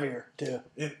 they're heavier too.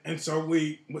 And so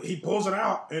he pulls it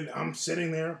out, and I'm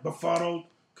sitting there befuddled,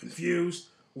 confused,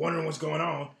 wondering what's going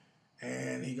on.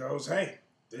 And he goes, "Hey,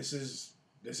 this is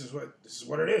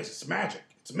what it is. It's magic.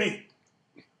 It's me."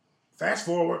 Fast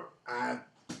forward,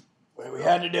 we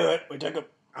had to do it. We took a.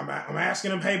 I'm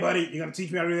asking him, "Hey, buddy, you're gonna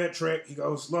teach me how to do that trick?" He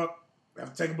goes, "Look, I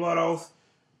have to take a blood oath,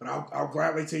 but I'll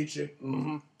gladly teach you."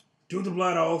 Mm-hmm. Do the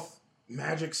blood oath.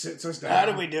 Magic sits us down. How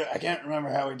did we do it? I can't remember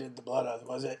how we did the blood oath.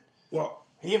 Was it? Well,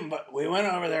 we went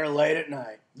over there late at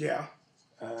night. Yeah.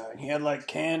 He had like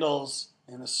candles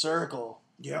in a circle.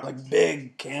 Yeah. Like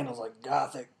big candles, like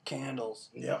Gothic candles.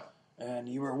 Yeah. And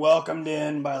you were welcomed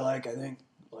in by I think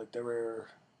there were.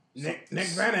 Nick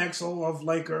Van Exel of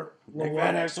Laker. Nick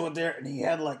Van Exel was there, and he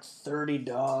had like 30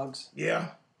 dogs. Yeah.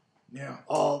 Yeah.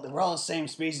 They were all the same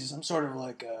species, some sort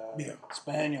of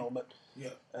spaniel, but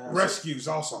yeah. Rescues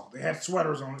also. They had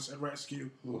sweaters on that said rescue.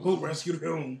 Who rescued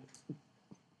whom?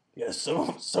 Yeah, some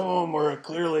of them were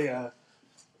clearly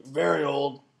very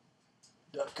old,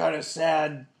 kind of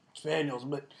sad spaniels,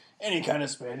 but any kind of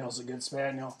spaniel is a good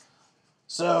spaniel.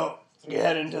 So you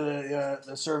head into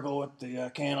the circle with the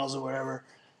candles or whatever.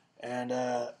 And,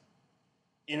 I'm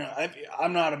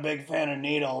not a big fan of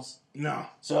needles. No.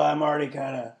 So I'm already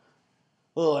kind of a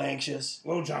little anxious. A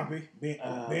little jumpy.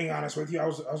 Being honest with you, I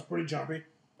was pretty jumpy.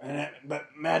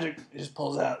 But magic just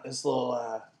pulls out this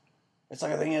little, it's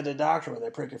like a thing at the doctor where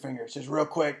they prick your finger. It's just real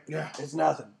quick. Yeah. It's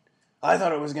nothing. I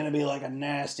thought it was going to be like a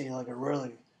nasty, like a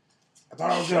really I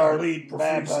thought I was going to bleed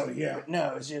profusely, yeah. But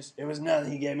no, it was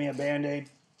nothing. He gave me a Band-Aid.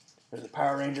 There's a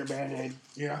Power Ranger Band-Aid.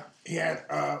 Yeah. He had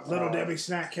Little Debbie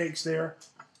snack cakes there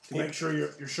to make sure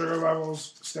your sugar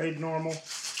levels stayed normal.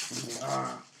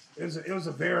 It was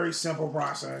a very simple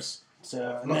process.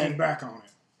 So looking back on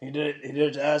it, he did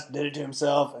it to us, did it to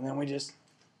himself, and then we just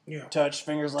touched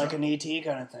fingers like an ET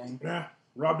kind of thing. Yeah,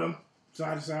 rubbed them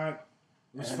side to side.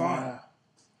 It was fun.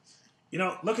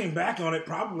 Looking back on it,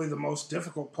 probably the most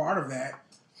difficult part of that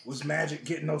was Magic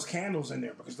getting those candles in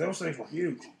there because those things were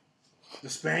huge. The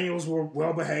Spaniels were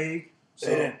well behaved.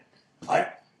 So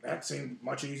that seemed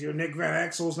much easier. Nick Van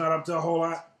Exel's not up to a whole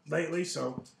lot lately,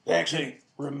 so they actually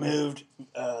removed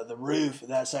the roof of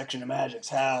that section of Magic's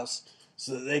house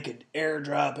so that they could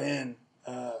airdrop in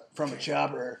from a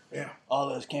chopper all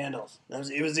those candles.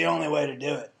 It was the only way to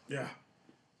do it. Yeah.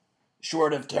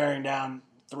 Short of tearing down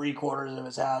 3/4 of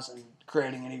his house and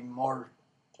creating an even more.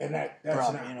 And that's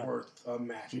problem, not worth a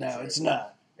Magic. No, it's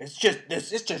not. It's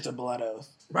just a blood oath.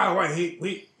 By the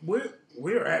way,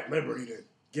 we're at liberty to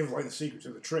give away the secrets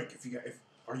of the trick.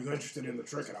 Are you interested in the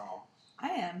trick at all? I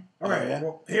am. Okay. Yeah.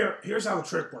 Well, here's how the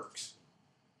trick works.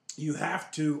 You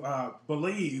have to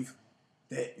believe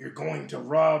that you're going to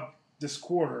rub this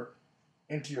quarter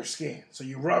into your skin. So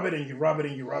you rub it and you rub it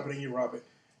and you rub it and you rub it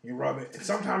and you rub it. And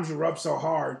sometimes you rub so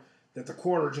hard that the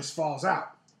quarter just falls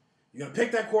out. You're gonna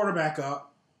pick that quarter back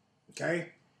up, okay?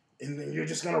 And then you're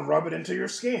just going to rub it into your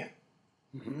skin.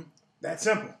 Mm-hmm. That's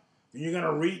simple. Then you're going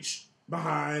to reach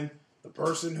behind the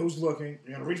person who's looking.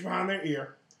 You're going to reach behind their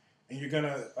ear. And you're going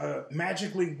to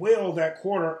magically will that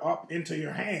quarter up into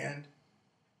your hand.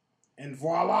 And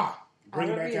voila. Bring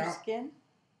it back out. Out of your skin?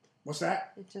 What's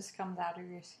that? It just comes out of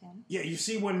your skin? Yeah, you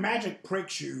see, when Magic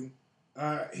pricks you,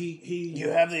 You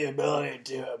have the ability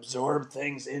to absorb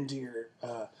things into your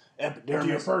epidermis. Into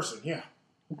your person, yeah.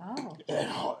 Oh.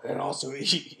 And also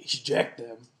eject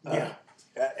them.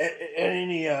 At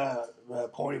any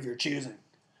point of your choosing.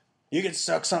 You can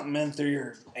suck something in through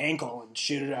your ankle and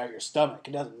shoot it out of your stomach.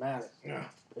 It doesn't matter. Yeah.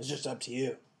 It's just up to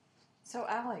you. So,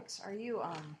 Alex, are you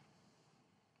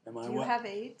Am I Do you what? have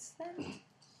AIDS then?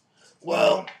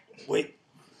 Well, wait.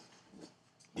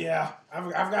 Yeah,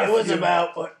 I've got. It a was few.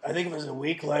 about, I think it was a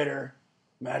week later,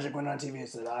 Magic went on TV and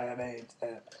said, I have AIDS.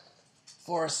 And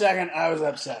for a second, I was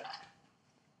upset.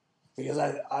 Because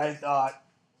I thought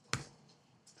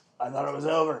it was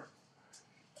over.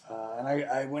 And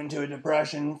I went into a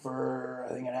depression for,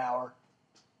 I think, an hour.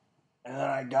 And then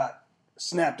I got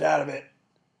snapped out of it.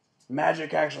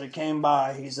 Magic actually came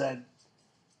by. He said,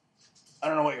 I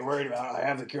don't know what you're worried about. I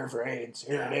have the cure for AIDS.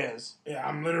 Here it is. Yeah,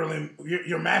 I'm literally.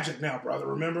 You're magic now, brother.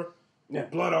 Remember? Yeah.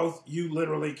 Blood oath. You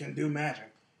literally can do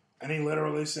magic, and he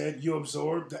literally said you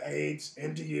absorbed the AIDS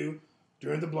into you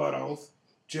during the blood oath.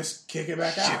 Just kick it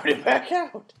back out. Shoot it back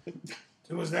out.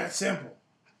 It was that simple.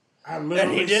 I And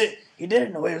literally he did it. He did it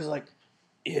in a way it was like,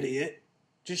 idiot,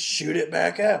 just shoot it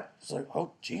back out. It's like,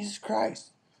 oh, Jesus Christ.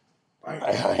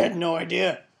 I had no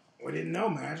idea. We didn't know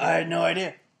magic, I had no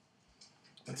idea.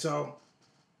 and so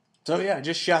So, yeah, I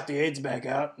just shot the AIDS back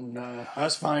out, and I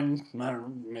was fine, I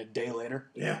don't know, a day later.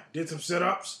 yeah, did some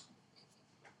sit-ups,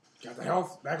 got the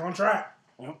health back on track.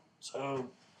 Yep. So,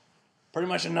 pretty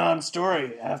much a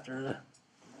non-story after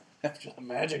the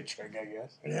magic trick, I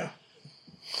guess. Yeah,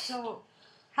 So,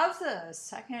 how's the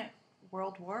Second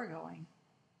World War going?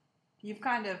 You've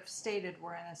kind of stated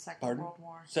we're in a Second Pardon? World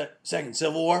War. Second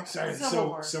Civil War? second Civil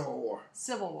War. Civil War.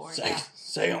 Civil War,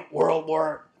 Second World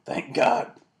War, thank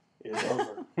God, is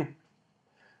over.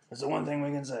 That's the one thing we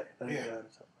can say. Thank Yeah. God.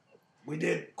 We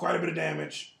did quite a bit of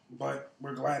damage, but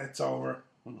we're glad it's over.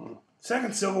 Mm-hmm.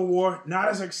 Second Civil War, not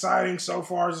as exciting so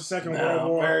far as the Second World No,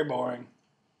 War. very boring.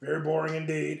 Very boring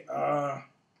indeed. I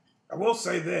will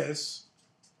say this,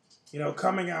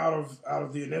 coming out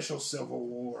of the initial Civil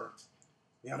War,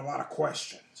 we had a lot of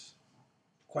questions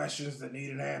that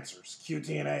needed answers.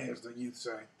 QT&A, as the youth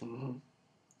say. Mm-hmm.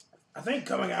 I think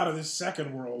coming out of this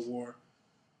Second World War,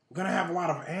 we're going to have a lot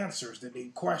of answers that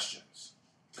need questions.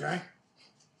 Okay?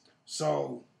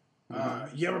 So,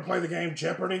 you ever play the game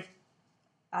Jeopardy?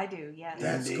 I do, yes.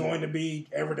 That's Indeed. going to be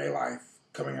everyday life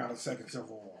coming out of the Second Civil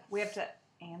War. We have to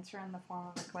answer in the form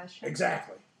of a question.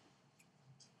 Exactly.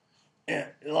 Yeah,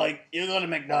 like, you go to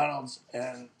McDonald's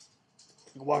and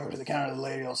you walk up to the counter, the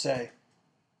lady will say,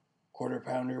 quarter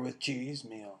pounder with cheese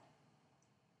meal.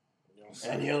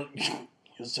 And you'll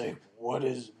say, what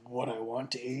is what I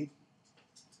want to eat?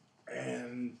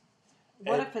 And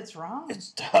What if it's wrong?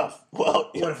 It's tough. Well,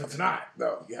 what if it's not,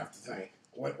 though? You have to think.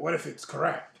 What if it's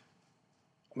correct?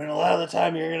 I mean, a lot of the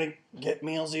time you're going to get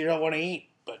meals you don't want to eat,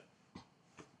 but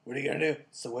what are you going to do?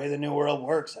 It's the way the new world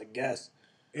works, I guess.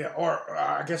 Yeah, or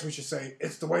I guess we should say,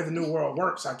 it's the way the new world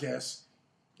works, I guess.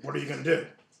 What are you going to do?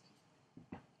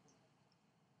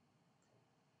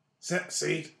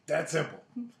 See? That's simple.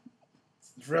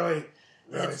 It's really,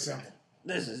 really simple.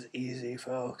 This is easy,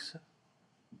 folks.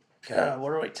 God,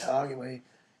 what are we talking about?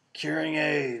 Curing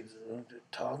AIDS.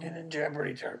 Talking in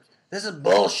Jeopardy terms. This is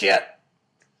bullshit.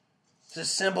 This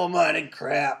is simple-minded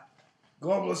crap.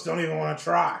 Globalists don't even want to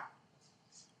try.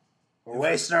 We're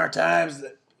wasting our times.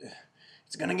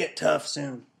 It's going to get tough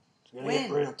soon. It's going to get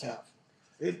When? real tough.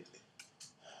 It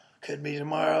Could be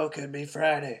tomorrow, could be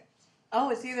Friday. Oh,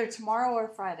 it's either tomorrow or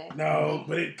Friday. No,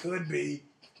 but it could be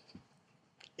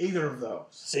either of those.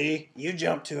 See, you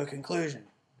jumped to a conclusion.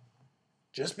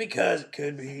 Just because it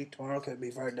could be tomorrow, could be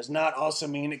Friday, does not also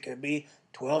mean it could be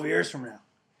 12 years from now.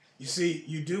 You see,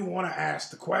 you do want to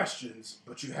ask the questions,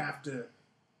 but you have to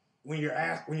when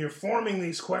you're forming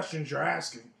these questions you're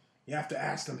asking, you have to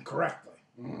ask them correctly.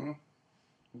 Mm-hmm.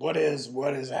 What is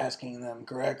asking them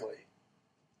correctly?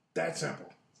 That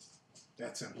simple.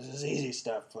 That simple. This is easy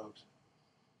stuff, folks.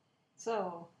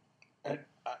 So, I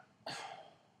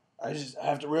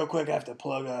have to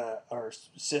plug our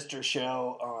sister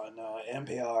show on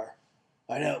NPR.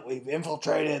 I know we've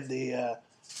infiltrated the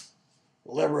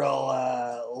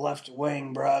liberal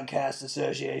left-wing broadcast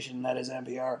association that is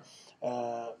NPR.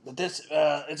 But this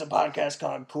it's a podcast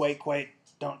called Kuwait,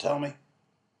 Don't Tell Me.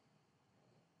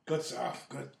 Good stuff.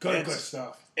 Good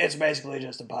stuff. It's basically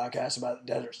just a podcast about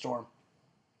the Desert Storm.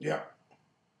 Yep.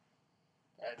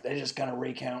 They just kind of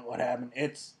recount what happened.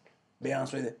 Be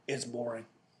honest with you, it's boring.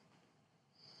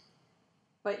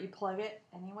 but you plug it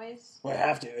anyways? We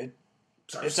have to.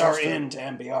 It's our our sister. in to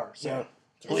NPR. So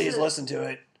Yeah. please Is it- listen to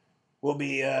it. We'll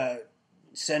be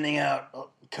sending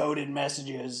out coded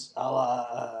messages a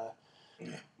la,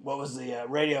 what was the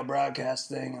radio broadcast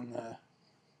thing in the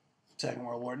Second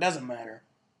World War? It doesn't matter.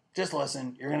 Just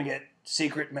listen. You're going to get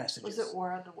secret messages. Was it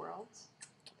War of the Worlds?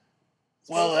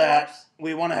 Well, Space Force?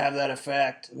 we want to have that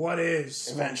effect What is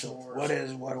eventually. Space Wars? What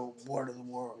is War of the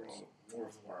Worlds? War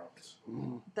of the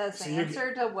Worlds? That's the So you're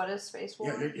answer to what is Space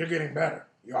War? Yeah, you're getting better.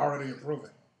 You're already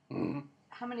improving. Mm-hmm.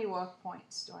 How many woke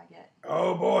points do I get?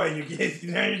 Oh boy,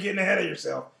 now you're getting ahead of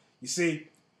yourself. You see,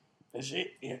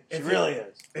 She really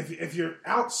is. if you're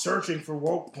out searching for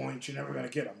woke points, you're never going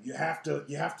to get them. You have to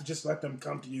just let them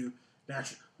come to you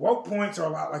naturally. Woke points are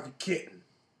a lot like a kitten.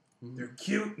 They're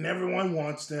cute and everyone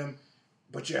wants them,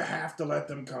 but you have to let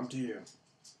them come to you.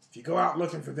 If you go out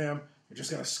looking for them, you're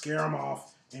just going to scare them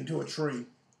off into a tree.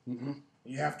 Mm-hmm.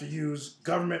 You have to use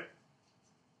government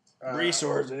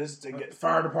resources to get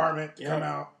fire department to come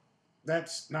out.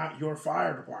 That's not your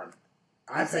fire department.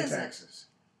 I pay taxes.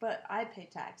 But I pay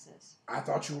taxes. I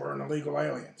thought you were an illegal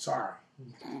alien. Sorry.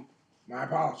 My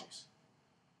apologies.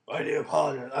 I do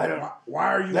apologize. I don't. Why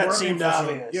are you? That working seemed for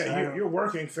obvious. You're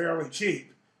working fairly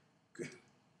cheap.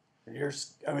 Your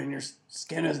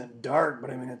skin isn't dark,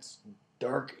 but I mean it's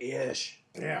dark-ish.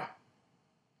 Yeah.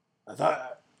 I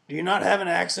thought. Do you not have an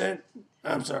accent?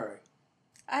 I'm sorry.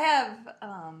 I have,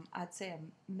 I'd say a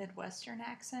Midwestern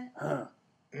accent. Huh.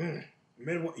 You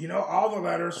know, all the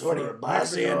letters What for are you,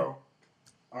 Bosnian? Mexico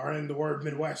are in the word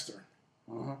Midwestern.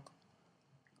 Uh-huh.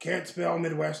 Can't spell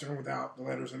Midwestern without the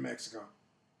letters in Mexico.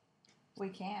 We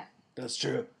can't. That's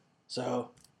true. So.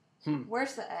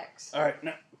 Where's the X? All right.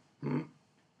 No.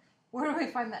 Where do we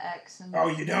find the X? Oh,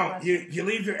 you don't. You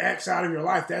leave your X out of your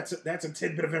life. That's a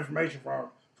tidbit of information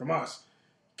from us.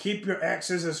 Keep your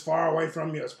X's as far away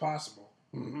from you as possible.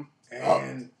 Mm-hmm.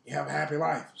 And you have a happy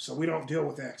life. So we don't deal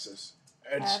with X's.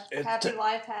 Happy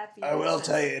life, happy. I will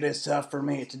tell you, it is tough for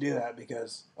me to do that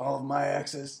because all of my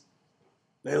exes,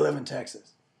 they live in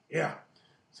Texas. Yeah.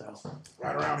 So.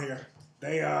 Right around here.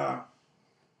 They,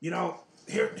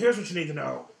 here's what you need to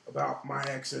know about my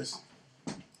exes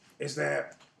is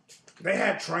that they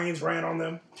had trains ran on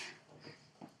them.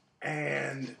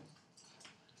 And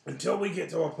until we get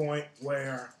to a point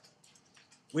where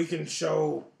we can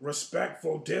show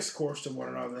respectful discourse to one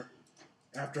another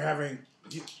after having,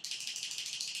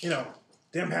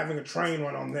 them having a train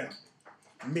run on them,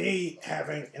 me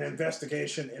having an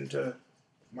investigation into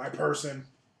my person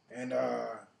and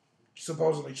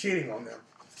supposedly cheating on them,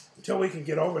 until we can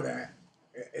get over that,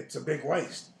 it's a big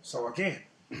waste. So again,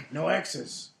 no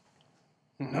exes,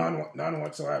 none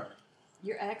whatsoever.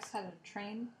 Your ex had a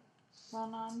train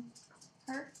run on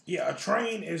her? Yeah, a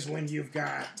train is when you've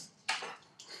got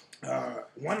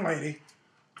one lady,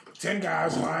 10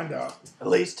 guys lined up. At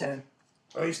least 10.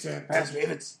 At least 10.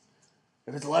 If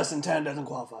it's less than 10, it doesn't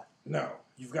qualify. No,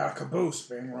 you've got a caboose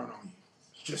being run on you.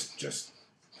 It's just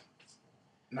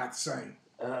not the same.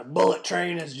 Bullet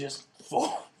train is just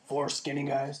four skinny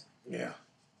guys. Yeah.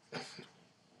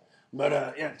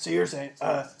 But, so you're saying,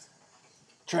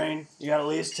 train, you got at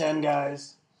least 10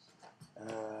 guys.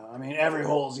 Every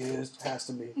hole's used, has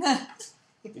to be.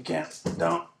 You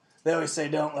they always say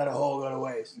don't let a hole go to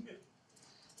waste.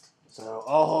 So,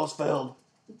 all holes filled.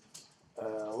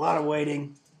 A lot of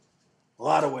waiting.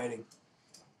 Like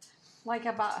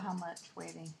about how much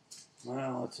waiting?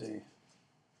 Well, let's see.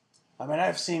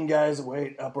 I've seen guys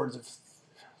wait upwards of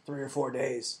 3 or 4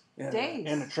 days.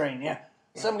 In a train, yeah.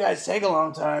 Some guys take a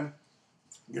long time.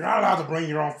 You're not allowed to bring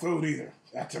your own food either.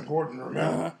 That's important to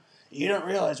remember. Uh-huh. You don't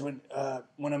realize when a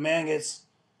man gets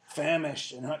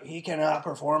famished and he cannot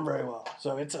perform very well.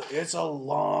 So it's a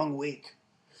long week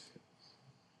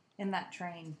in that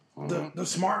train. The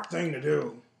smart thing to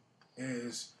do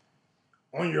is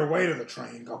on your way to the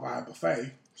train, go by a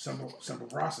buffet. Simple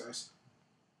process.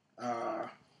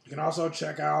 You can also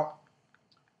check out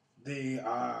the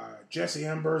Jesse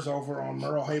Embers over on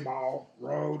Merle Hayball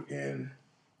Road in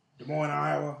Des Moines,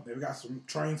 Iowa. They've got some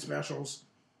train specials.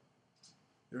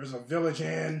 There's a Village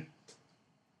Inn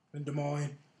in Des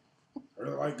Moines. I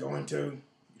really like going to. You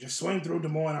just swing through Des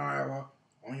Moines, Iowa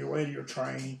on your way to your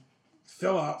train.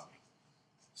 Fill up.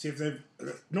 See if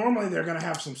normally they're going to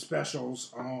have some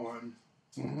specials on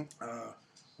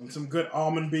some good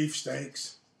almond beef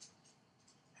steaks.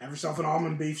 Have yourself an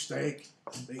almond beef steak.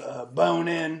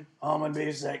 Bone-in almond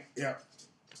beef steak. Yeah.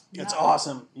 It's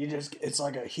awesome. It's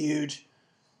like a huge,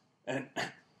 and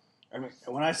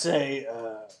when I say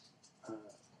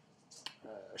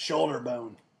shoulder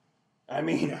bone,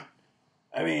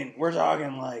 we're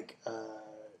talking like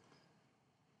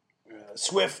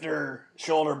Swifter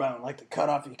shoulder bone, like you cut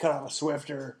off a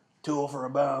Swifter tool for a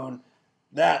bone,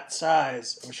 that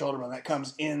size of a shoulder bone that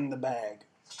comes in the bag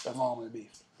of almond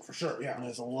beef. For sure, yeah. And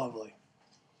it's lovely.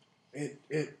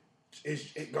 It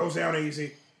goes down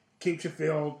easy, keeps you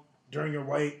filled during your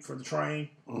wait for the train.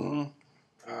 Mm-hmm.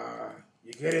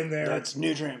 You get in there. That's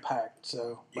nutrient packed,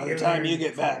 so by the time you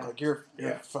get back, you're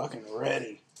fucking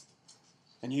ready.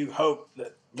 And you hope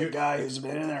that the guy who's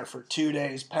been in there for 2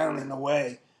 days pounding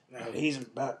away, that he's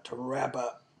about to wrap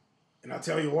up. And I'll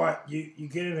tell you what, you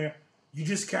get in there, you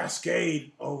just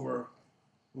cascade over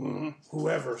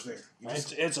whoever's there.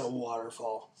 It's a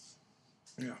waterfall.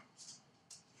 Yeah.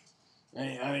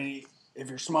 I mean, if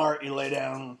you're smart, you lay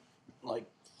down like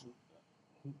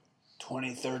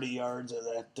 20, 30 yards of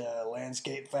that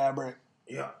landscape fabric.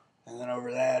 Yeah. And then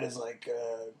over that is like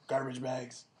garbage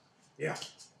bags. Yeah.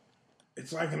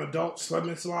 It's like an adult slip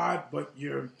and slide, but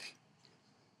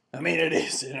I mean, it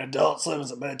is an adult slip and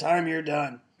slide. By the time you're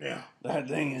done, yeah, that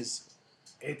thing is...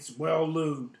 It's well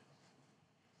lubed.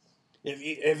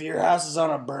 If your house is on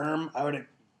a berm, I would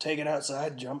take it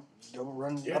outside, go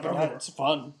run up and down. It's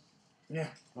fun. Yeah.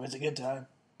 It's a good time.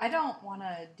 I don't want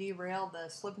to derail the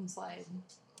slip and slide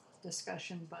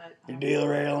discussion, but You're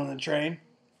derailing the train?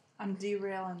 I'm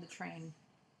derailing the train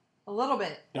a little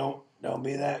bit. Don't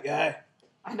be that guy.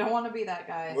 I don't want to be that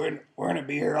guy. We're gonna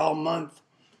be here all month.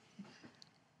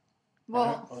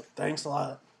 Well, thanks a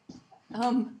lot.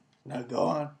 Now go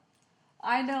on.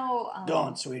 I know. Go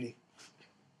on, sweetie.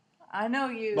 I know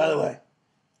you. By the way,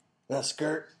 that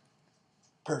skirt,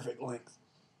 perfect length.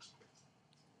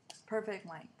 Perfect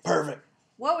length. Perfect.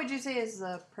 What would you say is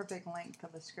the perfect length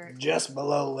of a skirt? Just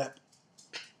below lip.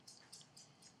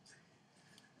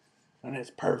 And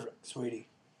it's perfect, sweetie.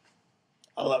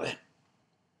 I love it.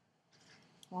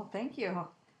 Well, thank you.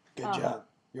 Good job.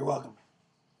 You're welcome.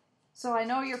 So I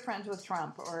know you're friends with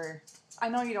Trump, or I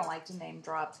know you don't like to name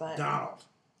drop, but Donald.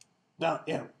 No,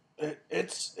 yeah. It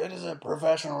is a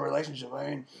professional relationship. I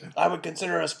mean, I would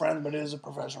consider us friends, but it is a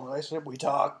professional relationship. We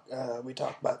talk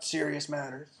about serious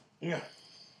matters. Yeah.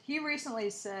 he recently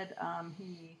said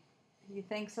he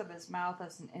thinks of his mouth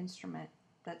as an instrument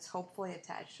that's hopefully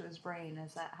attached to his brain.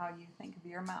 Is that how you think of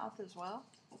your mouth as well?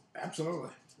 Absolutely.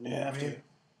 Yeah,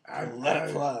 I let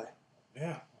it fly.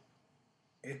 Yeah.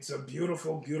 It's a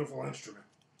beautiful, beautiful instrument.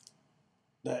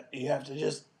 That you have to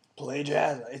just play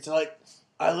jazz. It's like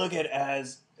I look at it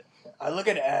as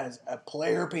a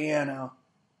player piano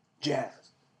jazz.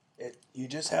 You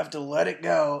just have to let it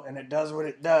go, and it does what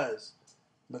it does.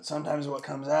 But sometimes what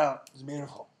comes out is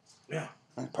beautiful. Yeah.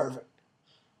 And perfect.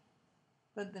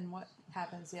 But then what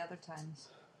happens the other times?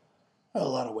 A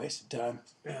lot of wasted time.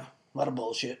 Yeah. A lot of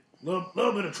bullshit.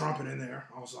 Little bit of trumpet in there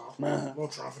also. A little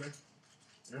trumpeting.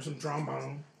 There's some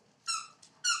trombone.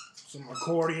 Some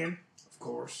accordion, of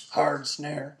course. Hard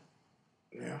snare.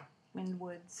 Yeah.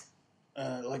 Windwoods.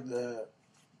 Like a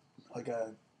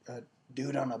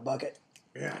dude on a bucket.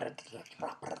 Yeah.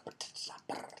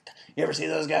 You ever see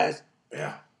those guys?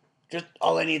 Yeah. Just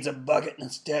all they need is a bucket and a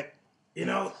stick. You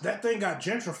know, that thing got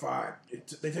gentrified.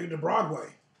 They took it to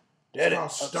Broadway. Did It's it?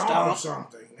 called Stomp or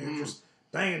something. They were just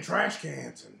banging trash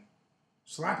cans and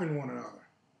slapping one another.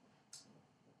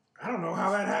 I don't know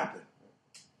how that happened.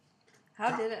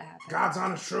 How did it happen? God's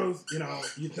honest truth, you know,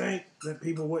 you think that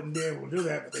people wouldn't be able to do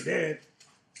that, but they did.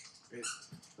 It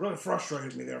really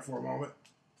frustrated me there for a moment.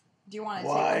 Do you want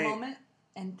to take a moment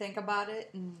and think about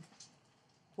it, and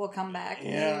we'll come back?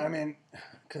 Yeah, maybe? I mean,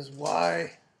 because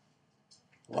why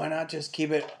not just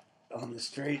keep it on the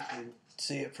street and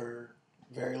see it for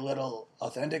very little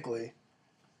authentically?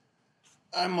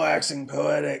 I'm waxing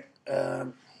poetic,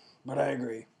 but I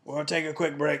agree. We'll take a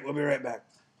quick break. We'll be right back.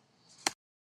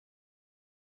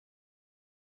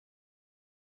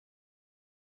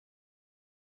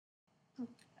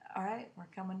 All right, we're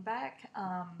coming back.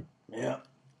 Yeah.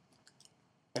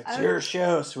 It's your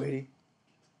show, sweetie.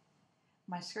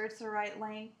 My skirt's the right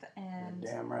length, and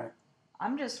You're damn right.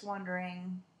 I'm just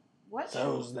wondering,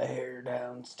 So's the hair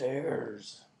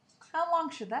downstairs. how long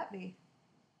should that be?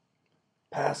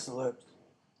 Past the lips.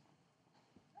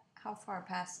 How far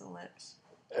past the lips?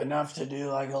 Enough to do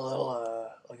like a little,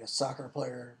 like a soccer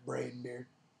player braid beard.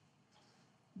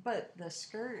 But the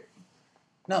skirt,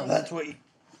 No, that's what you...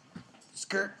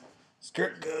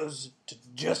 Skirt goes to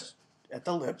just at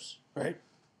the lips, right?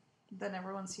 then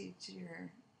everyone sees your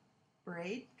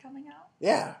braid coming out?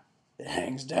 Yeah. It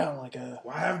hangs down like a...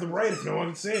 Why have the braid if no one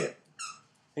can see it?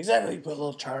 Exactly. You put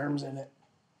little charms in it.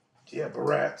 Yeah,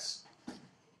 barrettes. You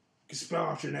can spell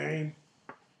out your name.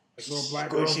 Like little black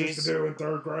girls used to do in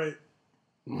third grade.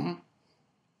 Mm-hmm.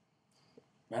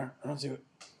 I don't see it.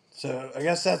 So I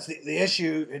guess that's the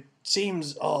issue. It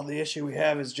seems all the issue we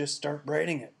have is just start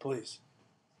braiding it, please.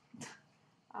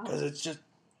 Because it's just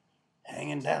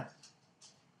hanging down.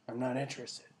 I'm not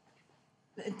interested.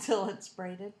 Until it's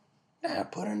braided? Yeah,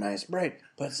 put a nice braid.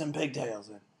 Put some pigtails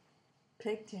in.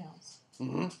 Pigtails.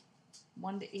 Mm-hmm.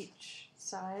 One to each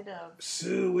side of...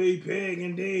 Suey pig,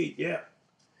 indeed. Yeah.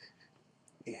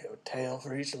 You have a tail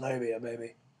for each labia,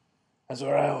 baby. That's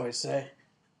what I always say.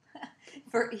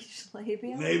 For each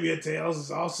labia? Labia Tales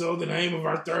is also the name of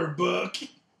our third book.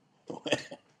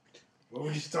 What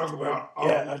would you talk about?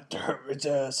 It's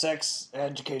a sex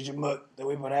education book that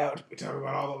we put out. We talk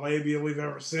about all the labia we've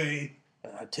ever seen.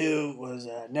 2 was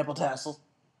nipple tassel.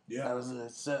 Yeah. That was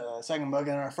the second book,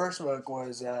 and our first book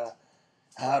was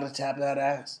how to tap that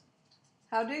ass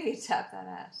How do you tap that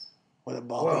ass? with a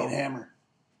ball peen hammer,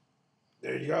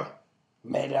 There you go.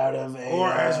 made out of a Or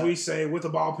as we say, with a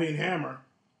ball peen hammer,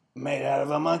 made out of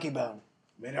a monkey bone.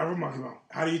 made out of a monkey bone.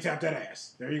 How do you tap that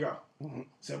ass? There you go.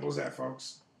 Simple as that,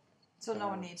 folks. So no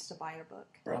one needs to buy your book.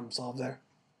 Problem solved there.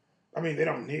 I mean, they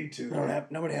don't need to.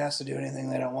 Nobody has to do anything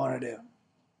they don't want to do.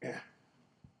 Yeah.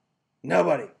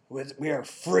 Nobody. We are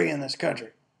free in this country.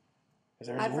 If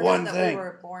there's I forgot one that thing. we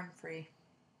were born free.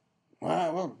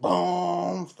 Well, we're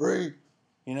born free.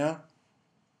 You know?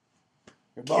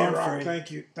 You're born K-Rock,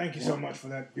 free. thank you so much for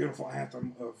that beautiful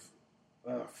anthem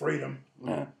of freedom.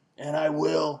 Yeah. And I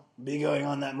will be going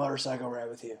on that motorcycle ride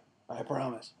with you. I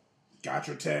promise. Got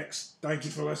your text. Thank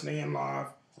you for listening in live.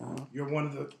 You're one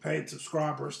of the paid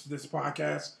subscribers to this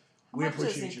podcast. How We much does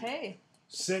appreciate he you. pay?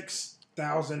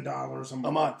 $6,000 a month.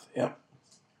 A month. Yep.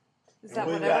 Is that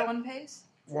we what got- everyone pays?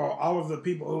 Well, all of the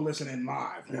people who listen in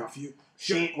live. Now, if you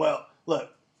Well,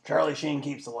 look. Charlie Sheen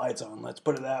keeps the lights on. Let's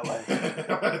put it that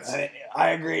way. I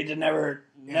agreed to never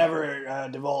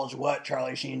divulge what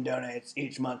Charlie Sheen donates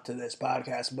each month to this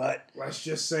podcast, but let's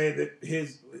just say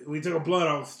that we took a blood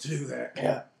oath to do that.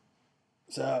 yeah.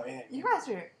 So You guys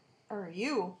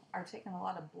you are taking a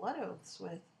lot of blood oaths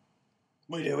with.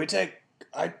 we do.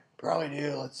 I probably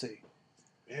do. Let's see.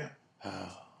 Yeah.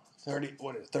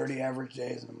 30 average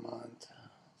days in a month.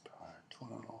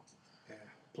 12. Yeah.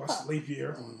 Plus leap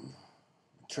year.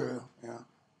 True. Yeah.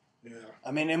 Yeah.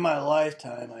 I mean, in my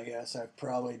lifetime, I guess I've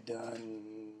probably done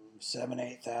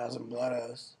 8,000 blood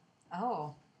oaths.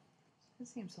 Oh, this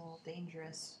seems a little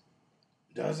dangerous.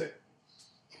 Does it?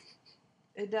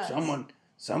 It does.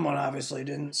 Someone obviously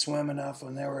didn't swim enough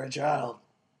when they were a child.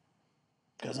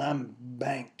 Because I'm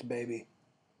banked, baby.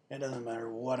 It doesn't matter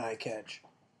what I catch.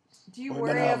 Do you We've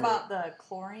been worry over about the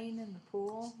chlorine in the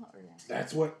pool? Or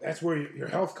That's where your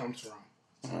health comes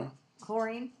from.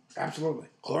 chlorine? Absolutely.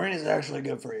 Chlorine is actually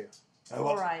good for you.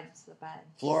 Fluoride's the bad.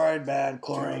 Fluoride bad,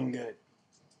 chlorine good.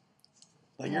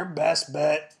 Like your best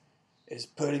bet is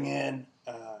putting in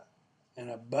an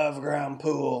above ground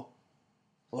pool,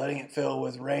 letting it fill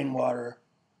with rainwater,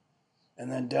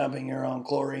 and then dumping your own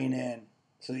chlorine in,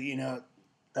 so that you know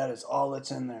that is all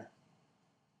that's in there.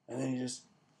 And then you just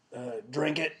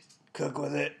drink it, cook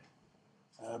with it,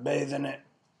 bathe in it,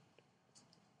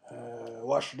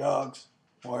 wash your dogs,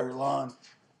 water your lawn,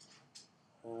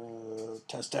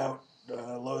 test out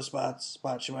low spots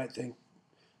you might think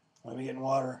might be getting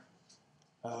water.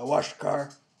 Wash your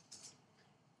car.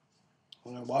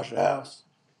 Wash the house.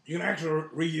 You can actually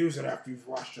reuse it after you've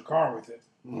washed your car with it.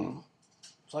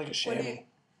 It's like a chamois.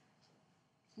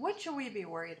 What should we be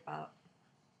worried about?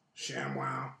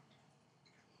 ShamWow.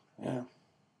 Yeah.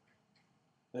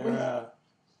 They're,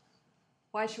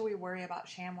 Why should we worry about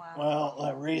ShamWow? well,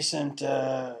 a recent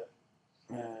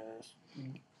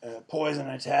poison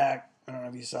attack. I don't know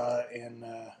if you saw it in,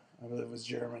 I believe it was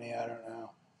Germany. I don't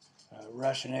know.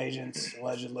 Russian agents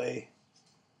allegedly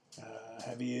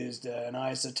have used an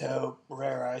isotope,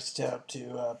 rare isotope,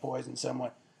 to poison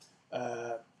someone.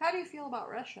 How do you feel about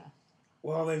Russia?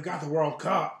 Well, they've got the World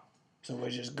Cup. So,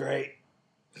 which is great.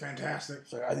 Fantastic.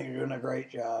 So I think you're doing a great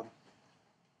job.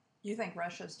 You think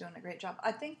Russia's doing a great job?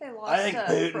 I think they lost. I think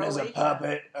to Putin is a Croatia.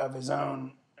 puppet of his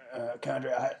own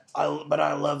country. But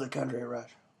I love the country of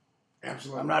Russia.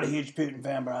 Absolutely. I'm not a huge Putin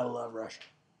fan, but I love Russia.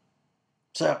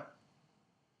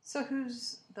 So,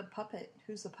 who's the puppet?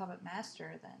 Who's the puppet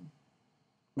master then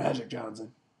Magic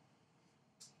Johnson.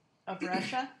 of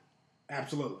Russia?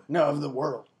 Absolutely. No, of the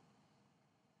world.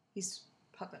 He's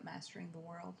puppet mastering the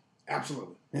world.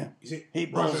 Absolutely. Yeah. You see, He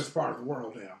Russia's part of the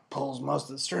world now. Pulls most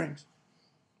of the strings.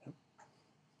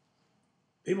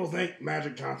 People think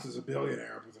Magic Johnson's a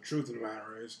billionaire, but the truth of the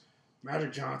matter is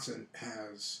Magic Johnson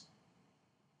has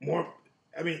more,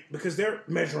 because they're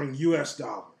measuring U.S.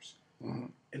 dollars. Mm-hmm.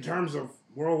 In terms of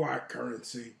worldwide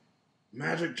currency,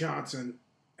 Magic Johnson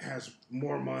has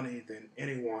more money than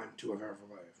anyone to have ever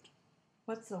lived.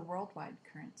 What's the worldwide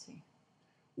currency?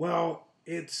 Well,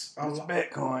 it's a It's lot.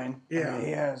 Bitcoin. Yeah.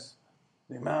 He has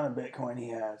the amount of Bitcoin he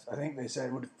has. I think they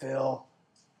said would fill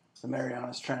the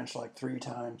Marianas Trench like 3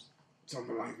 times.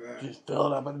 Something like that. Just fill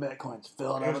it up with Bitcoins.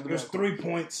 Fill it up with There's Bitcoin. 3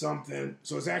 point something,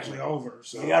 so it's actually over.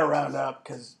 So You got to round up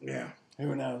because yeah,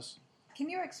 who knows? Can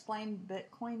you explain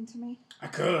Bitcoin to me? I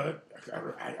could.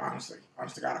 I honestly,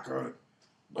 God, I could.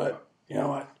 But you know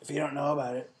what? If you don't know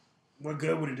about it, What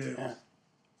good would it do? yeah,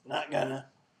 not gonna.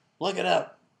 Look it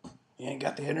up. You ain't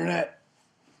got the internet.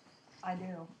 I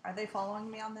do. Are they following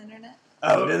me on the internet?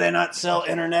 Oh, do they not sell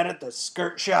internet at the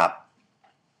skirt shop?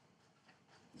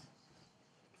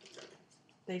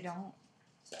 They don't.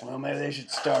 Well, maybe they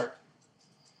should start.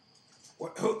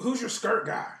 Who's your skirt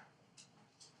guy?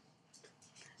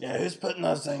 Yeah, who's putting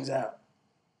those things out?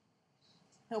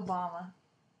 Obama.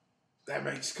 That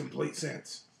makes complete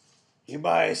sense. You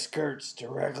buy skirts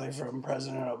directly from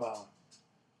President Obama.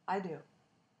 I do.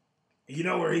 You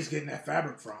know where he's getting that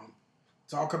fabric from.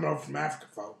 It's all coming over from Africa,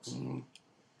 folks.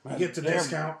 Mm-hmm. He gets a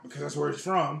discount because that's where he's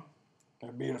from.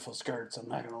 They're beautiful skirts, I'm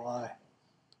not going to lie.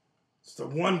 It's the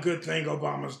one good thing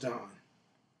Obama's done.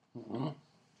 Mm-hmm.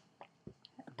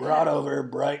 Brought over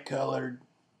bright colored,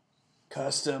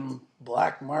 custom,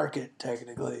 black market,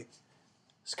 technically,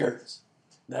 skirts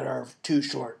that are too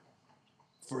short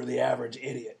for the average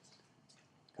idiot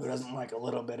who doesn't like a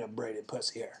little bit of braided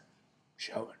pussy hair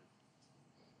showing.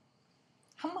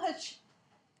 How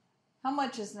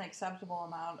much is an acceptable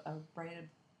amount of braided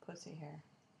pussy hair?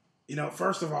 You know,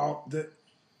 first of all,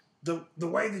 the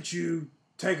way that you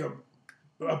take a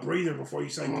breather before you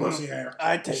say pussy hair,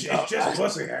 it's just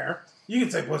pussy hair. You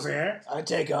can say pussy hair. I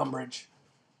take umbrage.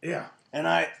 Yeah.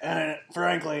 And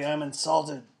frankly, I'm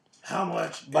insulted. How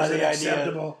much by is the an idea,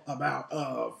 acceptable amount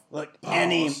of look,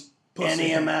 pause,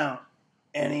 any amount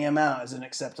is an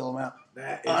acceptable amount.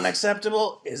 That is,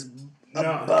 unacceptable is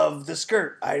above the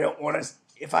skirt. I don't want to.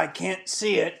 If I can't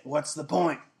see it, what's the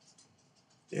point?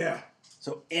 Yeah.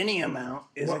 So any amount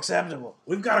is acceptable.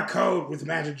 We've got a code with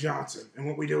Magic Johnson, and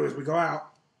what we do is we go out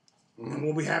and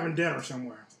we'll be having dinner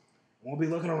somewhere. We'll be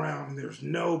looking around, and there's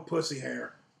no pussy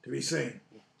hair to be seen.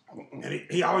 And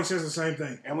he always says the same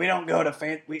thing. And we don't go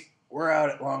to we're out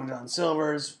at Long John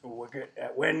Silver's, we're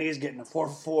at Wendy's getting a 4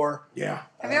 for $4. Yeah.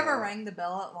 Have you ever rang the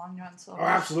bell at Long John Silver's? Oh,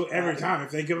 absolutely. Every time.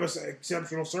 If they give us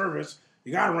exceptional service,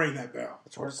 you got to ring that bell.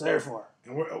 That's what it's there for.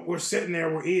 And we're sitting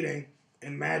there, we're eating,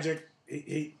 and Magic,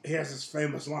 he has this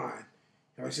famous line.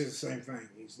 He always says the same thing.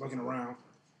 He's looking around.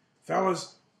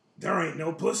 Fellas, there ain't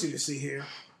no pussy to see here.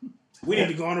 We need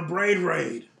to go on a braid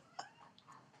raid.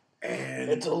 And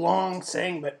it's a long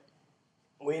saying, but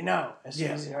we know. As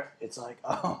soon as it's like,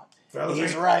 oh, fellas,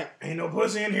 he's right. Ain't no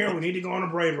pussy in here. We need to go on a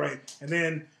braid raid. And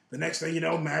then the next thing you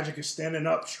know, Magic is standing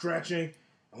up, stretching.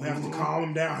 And we have to calm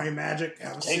him down. Hey, Magic,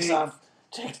 have a seat.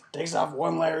 Takes off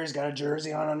one layer. He's got a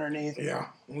jersey on underneath. Yeah.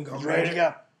 We go, he's ready to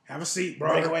go. Have a seat,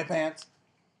 bro. Breakaway pants.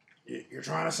 You're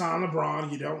trying to sign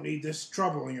LeBron. You don't need this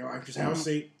trouble in your life. Just have a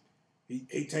seat.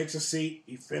 He takes a seat.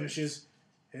 He finishes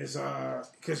his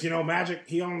because Magic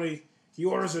he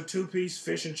orders a 2-piece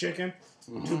fish and chicken,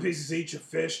 2 pieces each of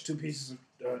fish, 2 pieces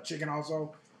of chicken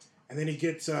also, and then he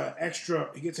gets an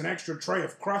extra tray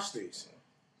of Krusties.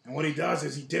 And what he does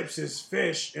is he dips his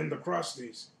fish in the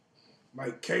Krusties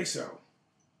like queso.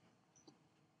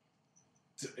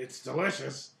 It's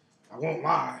delicious. I won't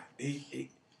lie. He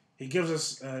gives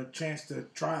us a chance to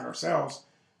try it ourselves.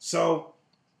 So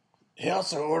he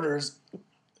also orders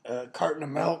a carton of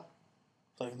milk,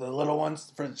 like the little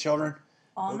ones for the children.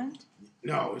 Almond?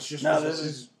 No, it's just this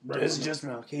is just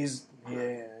milk. You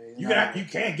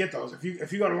can't get those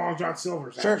if you go to Long John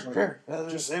Silver's. Sure.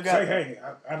 Just say, hey,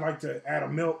 I'd like to add a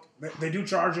milk. They do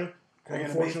charge you. Can I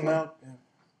get a beef milk? Yeah.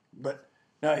 But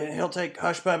no, he'll take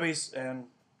Hush Puppies and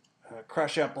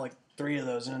crush up like 3 of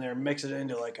those in there, mix it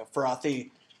into like a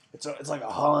frothy. It's like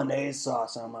a hollandaise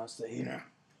sauce almost that he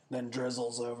then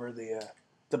drizzles over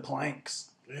the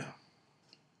planks. Yeah.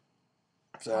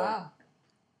 So. Wow.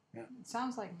 Yeah. It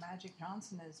sounds like Magic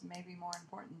Johnson is maybe more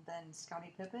important than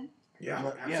Scottie Pippen. Yeah,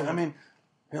 but, I mean,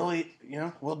 he'll eat,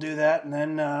 we'll do that, and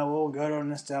then we'll go to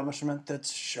an establishment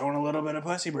that's showing a little bit of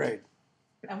pussy braid.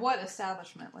 And what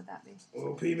establishment would that be? A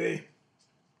little PB.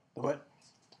 What?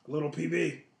 A little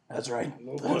PB. That's right. A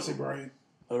little pussy braid.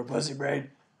 Little pussy braid.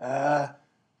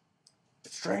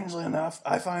 Strangely enough,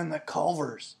 I find that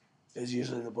Culver's is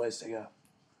usually the place to go.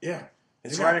 Yeah.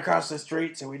 It's right across the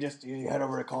street, so you head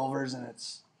over to Culver's, and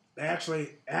it's... They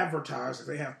actually advertise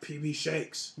that they have PB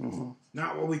shakes. Mm-hmm.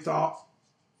 Not what we thought.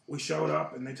 We showed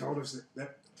up, and they told us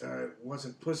that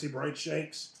wasn't pussy braid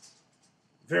shakes.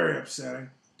 Very upsetting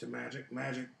to Magic.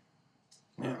 Magic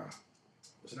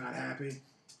was not happy.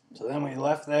 So then we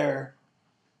left there.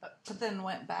 But then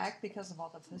went back because of all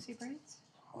the pussy braids?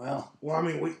 Well, I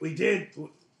mean, we did.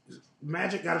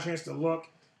 Magic got a chance to look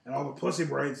at all the pussy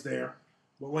braids there,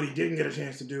 but what he didn't get a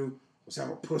chance to do was have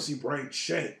a pussy braid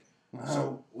shake. Uh-huh.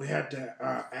 So we had to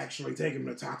actually take him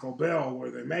to Taco Bell where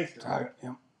they make them.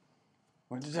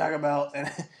 Went to Taco Bell,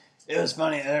 and it was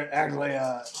funny. Actually,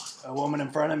 a woman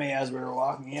in front of me as we were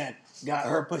walking in got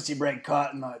her pussy braid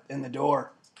caught in the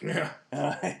door. Yeah.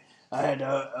 And I had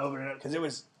to open it up because it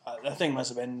was that thing must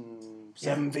have been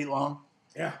 7 feet long.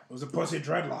 Yeah, it was a pussy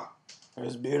dreadlock. It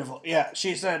was beautiful. Yeah,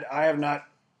 she said, I have not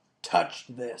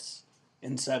touched this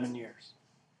in 7 years.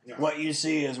 Yeah. What you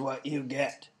see is what you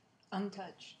get.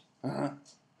 Untouched. Uh-huh.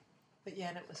 But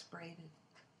yet it was braided.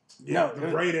 Yeah, No, the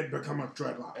braid had become a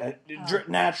dreadlock.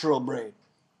 Natural braid.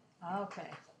 Okay.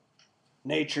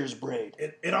 Nature's braid.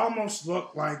 It almost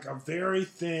looked like a very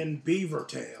thin beaver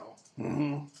tail,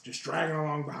 just dragging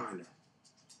along behind her.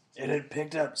 It had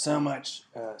picked up so much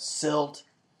silt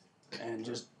and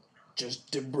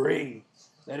just debris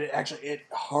that it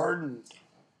hardened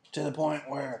to the point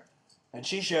where, and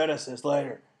she showed us this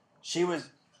later, she would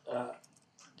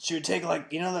take,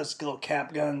 like, you know those little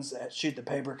cap guns that shoot the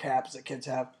paper caps that kids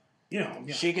have? You know,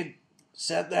 yeah. She could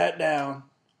set that down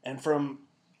and from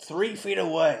 3 feet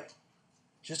away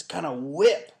just kind of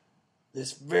whip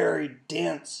this very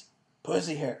dense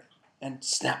pussy hair and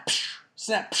snap,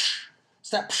 snap,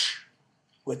 snap,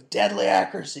 with deadly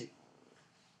accuracy.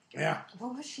 Yeah.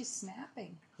 What was she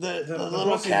snapping? The The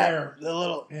little pussy cap, hair.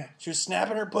 Yeah. She was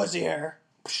snapping her pussy hair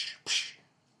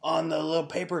on the little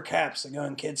paper caps that go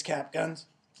in kids' cap guns.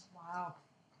 Wow.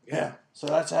 Yeah. So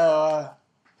that's how,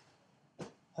 I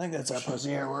think that's how pussy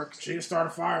hair works. She just started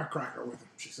a firecracker with him,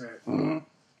 she said.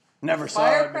 Never saw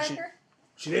it, but Firecracker?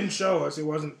 She didn't show us. It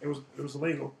was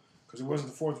illegal because it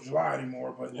wasn't the 4th of July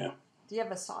anymore. But yeah. Do you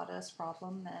have a sawdust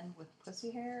problem then with pussy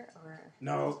hair, or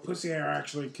no, pussy hair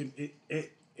actually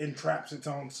it entraps its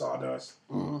own sawdust.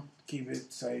 Keep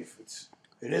it safe.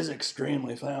 It is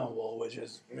extremely flammable, which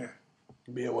is, Yeah.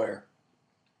 be aware.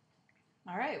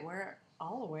 all right, we're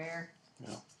all aware.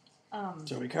 Yeah.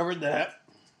 So we covered that.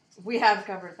 We have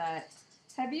covered that.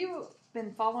 Have you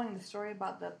been following the story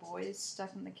about the boys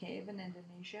stuck in the cave in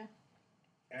Indonesia?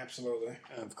 Absolutely.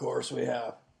 Of course we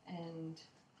have. And do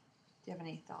you have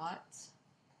any thoughts?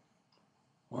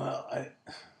 Well,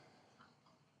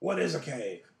 What is a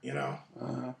cave? You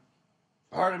know.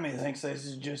 part of me thinks they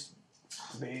should just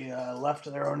be left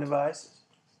to their own devices.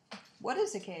 What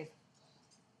is a cave?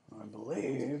 I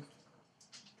believe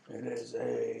it is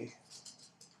a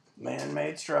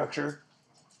man-made structure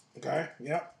Okay.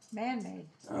 Yep. Man-made.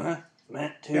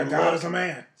 meant to Yeah. God look- is a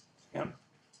man. Yep.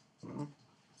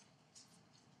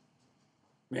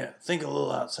 Yeah, think a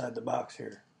little outside the box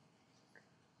here.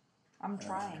 I'm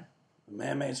trying. A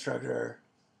man-made structure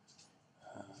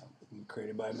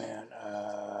created by man.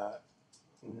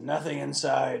 Nothing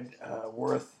inside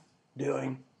worth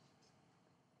doing.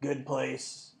 Good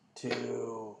place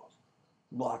to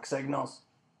block signals.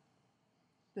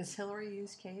 Does Hillary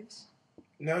use caves?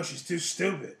 No, she's too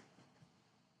stupid.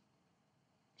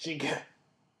 She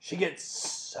gets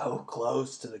so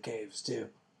close to the caves too,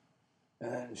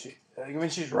 and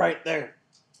she's right there.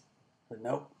 But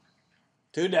nope,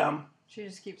 too dumb. She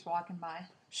just keeps walking by.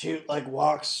 She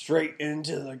walks straight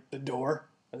into the door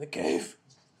of the cave.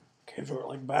 Cave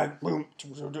door, back, boom,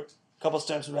 couple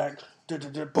steps back,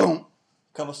 boom,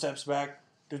 couple steps back,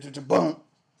 boom,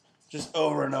 just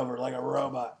over and over like a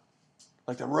robot,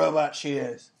 like the robot she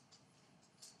is.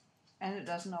 And it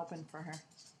doesn't open for her.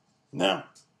 No,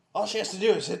 all she has to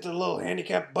do is hit the little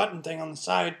handicap button thing on the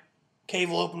side. Cave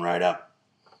will open right up.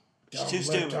 She's too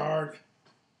stupid. Libtard.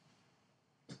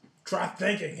 Try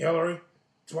thinking, Hillary.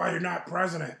 That's why you're not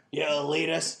president. You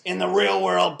elitist. In the real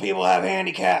world, people have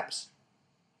handicaps.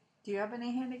 Do you have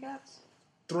any handicaps?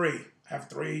 3. I have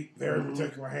 3 very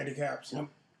particular handicaps. Yep.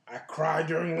 I cry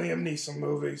during Liam Neeson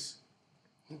movies.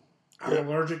 I'm Yep.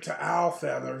 allergic to owl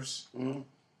feathers.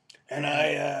 And I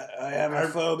have a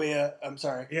phobia. I'm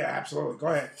sorry. Yeah, absolutely. Go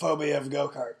ahead. Phobia of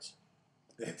go-karts.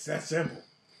 It's that simple.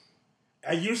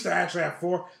 I used to actually have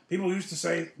 4. People used to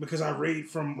say, because I read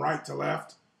from right to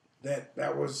left,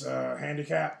 that was a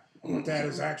handicap. But that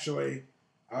is actually...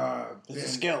 It's a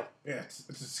skill. Yeah, it's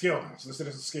a skill now. It's listed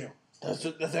as a skill. That's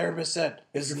what the therapist said.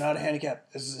 This is not a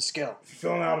handicap. This is a skill. If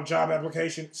you're filling out a job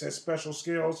application, it says special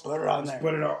skills. Put it on Just there.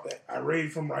 Put it on. I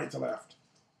read from right to left.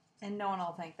 And no one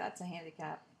will think that's a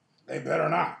handicap. They better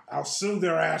not. I'll sue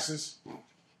their asses.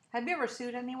 Have you ever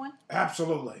sued anyone?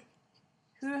 Absolutely.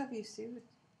 Who have you sued?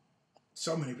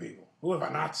 So many people. Who have I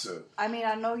not sued? I mean,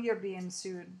 I know you're being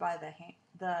sued by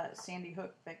the Sandy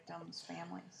Hook victims'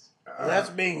 families. That's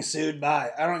being sued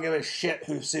by. I don't give a shit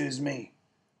who sues me.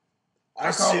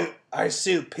 call- I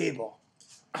sue people.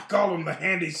 I call them the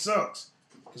handy sucks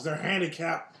because they're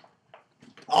handicapped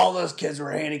All those kids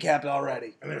were handicapped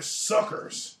already. and they're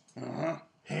suckers.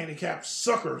 Handicapped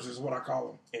suckers is what I call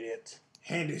them. Idiots.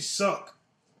 Handy suck.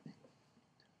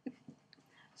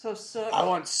 So, I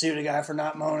once sued a guy for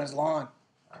not mowing his lawn.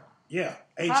 Yeah.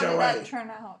 how did that HOA. turn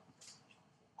out?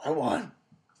 I won.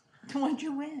 What'd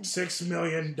you win? $6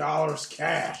 million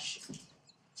cash.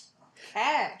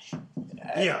 Cash.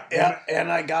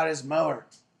 And I got his mower.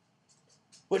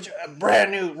 Which, a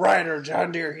brand new Ryder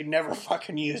John Deere, he never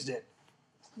fucking used it.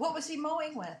 What was he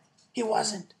mowing with? He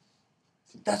wasn't.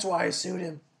 That's why I sued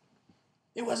him.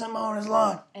 He wasn't mowing his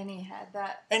lawn. And he had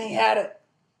that. And he had it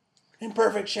in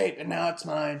perfect shape, and now it's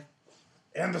mine.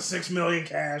 And the $6 million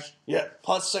cash. Yep,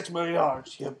 plus $6 million.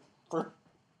 Yep,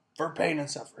 for pain and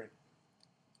suffering.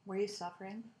 Were you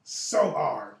suffering? So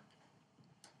hard.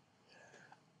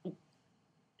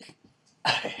 I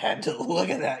had to look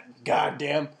at that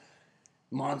goddamn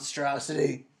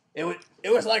monstrosity. It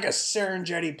was like a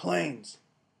Serengeti Plains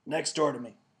next door to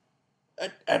me.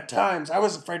 At times, I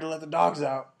was afraid to let the dogs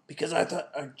out because I thought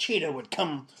a cheetah would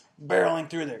come barreling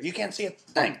through there. You can't see a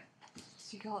thing.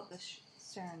 So you call it the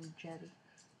Serengeti.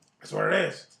 That's what it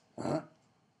is. Uh-huh.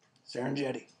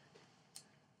 Serengeti.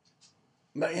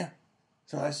 But yeah.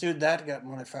 So I sued that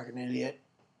motherfucking idiot.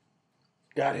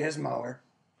 Got his mower.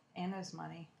 And his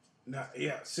money. No,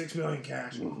 yeah, $6 million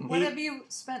cash. What have you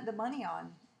spent the money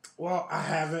on? Well, I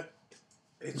haven't.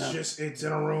 It's it's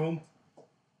in a room.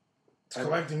 It's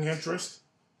collecting interest.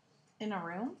 In a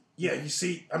room? Yeah, you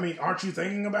see, I mean, aren't you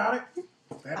thinking about it?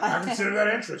 I consider that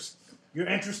interest. You're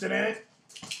interested in it.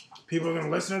 People are going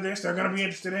to listen to this. They're going to be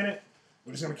interested in it.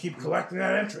 We're just going to keep collecting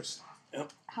that interest.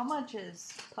 Yep. How much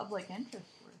is public interest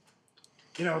worth?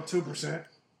 2%.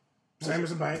 Same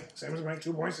as a bank.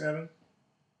 2.7.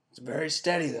 It's very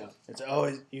steady though. It's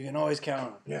always you can always count on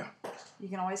it. Yeah, You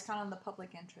can always count on the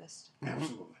public interest.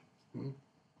 absolutely.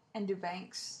 And do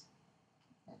banks,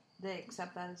 they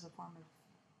accept that as a form of...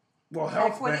 Well,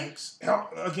 health Equity? banks.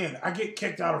 Again, I get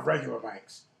kicked out of regular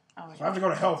banks. Oh, So I have to go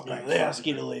to health Yeah, banks. they ask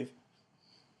you to leave.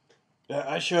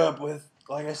 I show up with,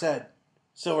 like I said,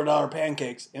 silver dollar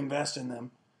pancakes. Invest in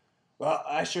them. Well,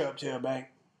 I show up to a bank,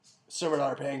 silver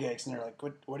dollar pancakes, and they're like,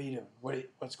 "What are you doing?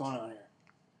 What's going on here?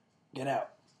 Get out!"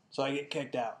 So I get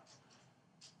kicked out,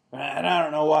 and I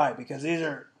don't know why, because this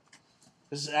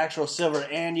is actual silver,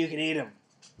 and you can eat them.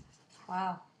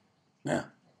 Wow. Yeah,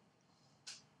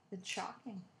 It's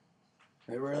shocking.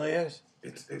 it really is.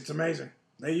 It's amazing.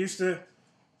 They used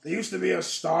to be a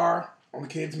star on the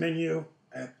kids menu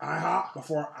at IHOP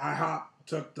before IHOP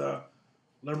took the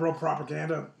liberal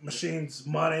propaganda machine's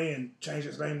money and changed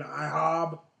its name to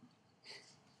IHOB.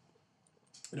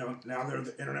 Now they're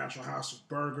the International House of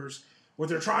Burgers. What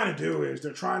they're trying to do is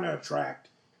they're trying to attract,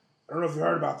 I don't know if you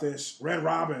heard about this, Red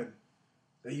Robin.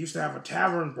 They used to have a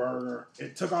tavern burger.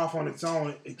 It took off on its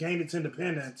own. It gained its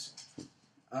independence.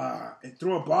 It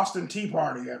threw a Boston Tea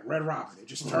Party at Red Robin. It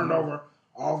just turned over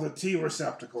all the tea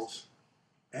receptacles,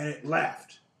 and it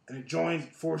left. And it joined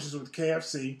forces with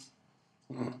KFC,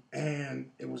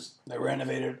 and it was They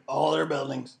renovated all their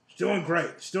buildings. doing great.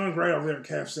 It's doing great over there at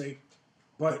KFC.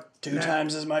 But Two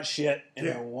times as much shit in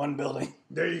Yeah. one building.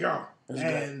 there you go. was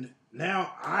And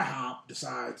now IHOP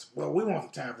decides, well, we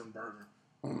want the Tavern Burger.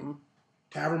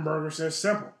 Tavern Burger says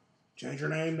simple. Change your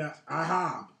name to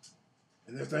IHOB.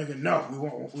 And they're thinking, no,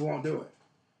 we won't do it.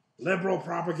 Liberal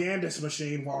propagandist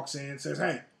machine walks in and says,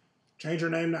 hey, change your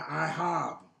name to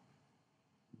IHOB.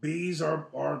 Bees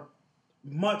are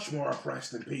much more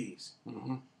oppressed than peas.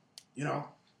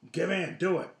 Give in,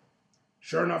 do it.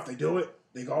 Sure enough, they do it.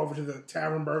 They go over to the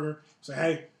Tavern Burger, say,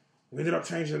 hey, we ended up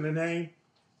changing the name.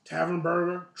 Tavern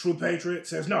Burger, True Patriot,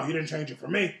 says, no, you didn't change it for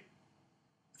me.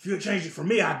 If you had changed it for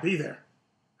me, I'd be there.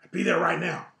 I'd be there right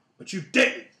now. But you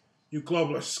didn't, you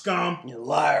globalist scum. You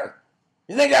liar.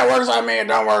 You think that works on me? It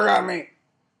don't work on me.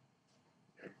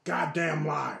 You're goddamn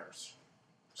liars.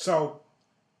 So,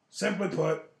 simply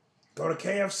put, go to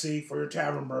KFC for your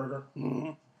Tavern Burger.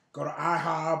 Go to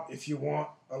IHOB if you want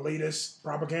elitist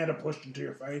propaganda pushed into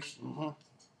your face.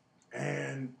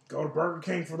 And go to Burger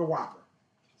King for the Whopper.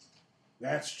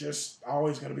 That's just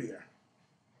always going to be there.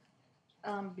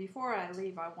 Before I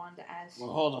leave, I wanted to ask...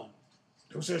 Well, hold on.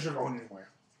 Who says you're going anywhere?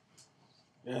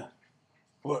 Yeah.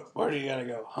 Where do you gotta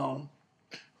go? Home?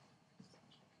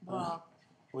 Well,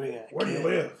 What do you got? Where do you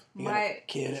live? You got a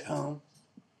kid at home?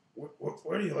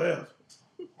 Where do you live?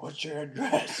 What's your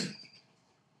address?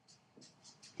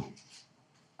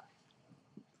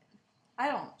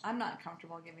 I'm not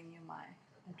comfortable giving you my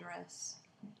address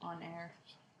on air.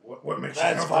 What makes you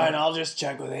That's comfortable? fine. I'll just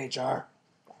check with HR.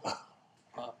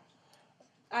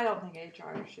 I don't think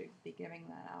HR should be giving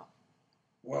that out.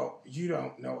 Well, you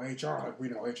don't know HR like we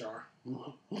know HR.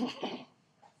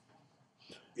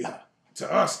 Yeah.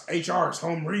 To us, HR is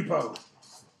home repo.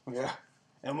 Yeah.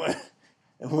 And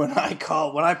when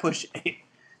I push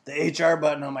the HR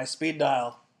button on my speed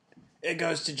dial, it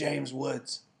goes to James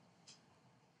Woods.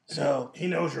 So He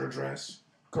knows your address.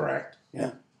 Correct.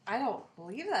 yeah. I don't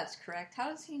believe that's correct. How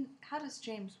does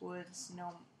James Woods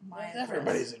know my That's address?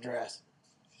 everybody's address.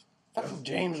 Fucking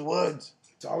James Woods.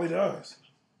 That's all he does.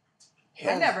 He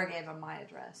I has- never gave him my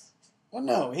address. Well,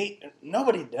 no,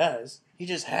 nobody does. He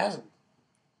just hasn't.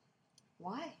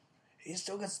 Why? He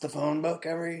still gets the phone book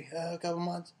every couple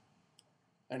months,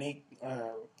 and he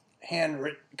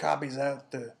handwritten copies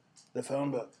out the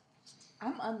phone book.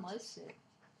 I'm unlisted.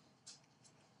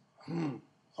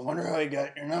 I wonder how he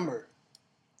got your number.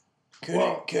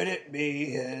 Could it be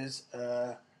his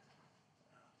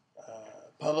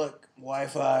public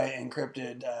Wi-Fi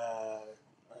encrypted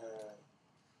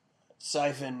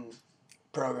siphon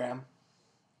program?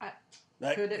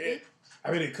 Could it be?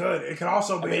 I mean, it could. It could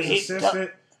also be I mean, his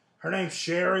assistant. Her name's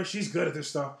Sherry. She's good at this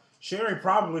stuff. Sherry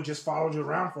probably just followed you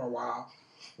around for a while.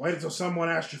 Waited until someone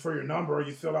asked you for your number or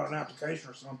you filled out an application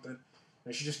or something,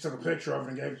 and she just took a picture of it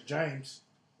and gave it to James.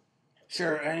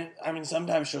 Sure, and I mean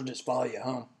sometimes she'll just follow you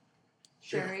home.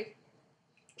 Sherry?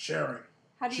 Sherry.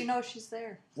 How do you know she's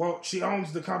there? Well, she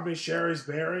owns the company Sherry's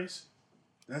Berries.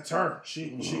 That's her.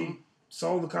 She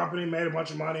sold the company, made a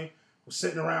bunch of money, was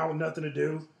sitting around with nothing to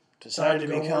do. Decided to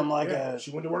go become work- like yeah,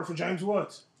 She went to work for James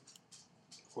Woods.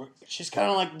 she's kind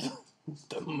of like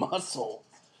the muscle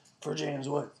for James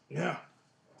Woods Yeah.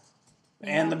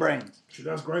 and the brains. She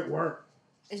does great work.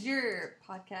 Is your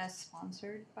podcast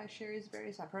sponsored by Sherry's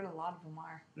Berries? I've heard a lot of them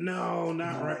are. No,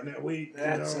 not right now. We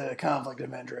That's don't- a conflict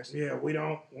of interest. Yeah, we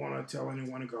don't want to tell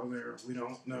anyone to go there. We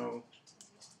don't know.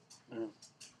 You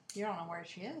don't know where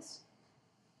she is.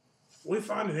 We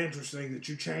find it interesting that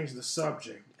you changed the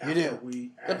subject. You after do.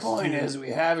 We The asked point you. is,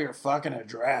 we have your fucking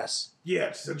address.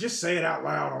 Yeah, so just say it out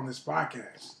loud on this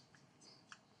podcast.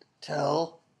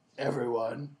 Tell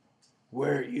everyone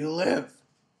where you live.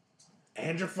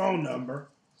 And your phone number.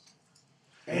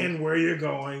 And where you're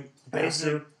going Basic.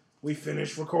 after we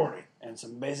finish recording. And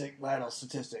some basic vital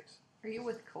statistics. Are you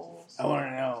with Coles? I want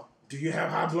to know, Do you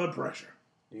have high blood pressure?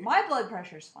 My blood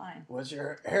pressure's fine. what's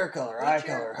your hair color, What's eye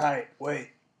your- color, height,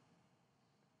 weight,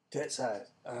 tit size,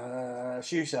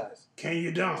 shoe size? Can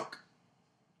you dunk?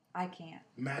 I can't.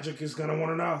 Magic is going to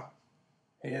want to know.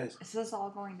 He is. Is this all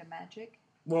going to Magic?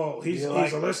 Well, he's You a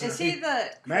like- listener. Is he the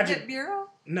Magic- Credit Bureau?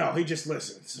 No, he just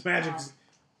listens. Magic's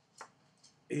Oh.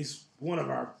 he's one of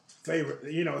our favorite.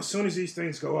 You know, as soon as these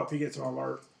things go up, he gets an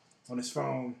alert on his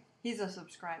phone. He's a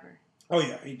subscriber. Oh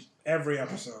yeah, every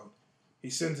episode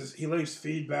he leaves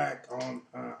feedback on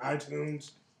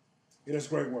iTunes. He does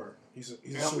great work. He's a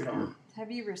Yep. sweetheart. Have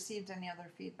you received any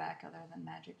other feedback other than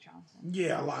Magic Johnson?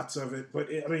 Yeah, lots of it. But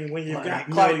I mean, when you've got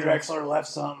Clyde millions, Drexler left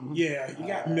something. yeah, you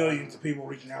got millions of people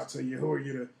reaching out to you. Who are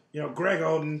you to? You know, Greg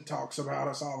Oden talks about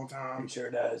us all the He time. sure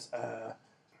does.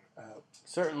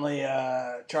 Certainly,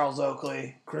 Charles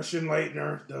Oakley, Christian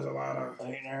Leitner does a lot of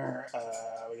Leitner.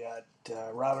 We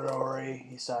got Robert Ory.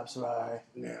 He stops by.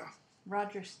 yeah.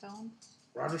 Roger Stone?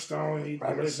 Roger Stone.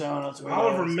 Roger Stone. Let's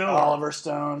Oliver Miller. Oliver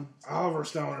Stone. Oliver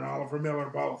Stone and Oliver Miller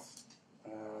both.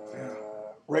 Yeah.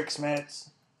 Rick Smits.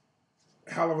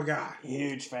 Hell of a guy.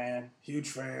 Huge fan. Huge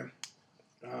fan.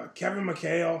 Kevin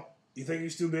McHale. You think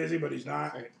he's too busy, but he's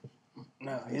not.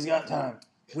 No, he's got time.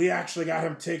 We actually got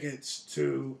him tickets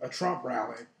to a Trump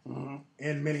rally Mm-hmm.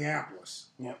 in Minneapolis.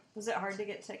 Was it hard to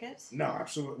get tickets? No,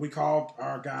 absolutely. We called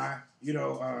our guy,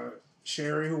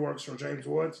 Sherry, who works for James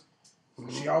Woods.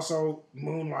 She also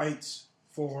moonlights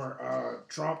for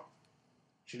Trump.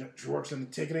 She works in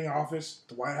the ticketing office at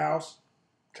the White House.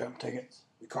 Trump tickets.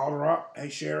 We called her up. Hey,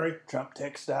 Sherry.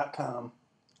 TrumpTix.com.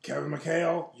 Kevin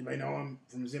McHale, you may know him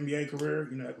from his NBA career.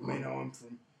 You may know him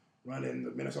from running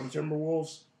the Minnesota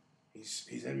Timberwolves.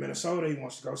 He's in Minnesota. He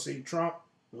wants to go see Trump.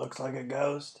 Looks like a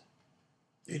ghost.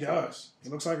 He does. He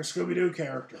looks like a Scooby-Doo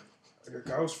character. Like a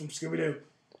ghost from Scooby-Doo.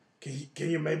 Can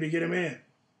you maybe get him in?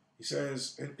 He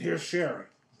says, and here's Sherry.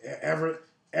 Ever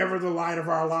the light of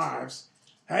our lives.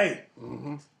 Hey,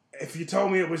 if you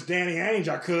told me it was Danny Ainge,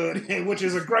 I could, which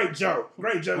is a great joke.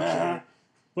 Great joke, Sherry.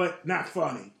 But not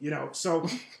funny, So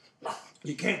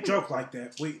you can't joke like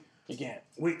that. You can't.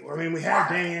 We have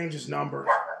Danny Ainge's number,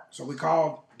 so we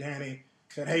called Danny.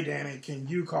 Said, "Hey, Danny, can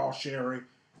you call Sherry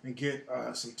and get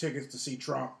some tickets to see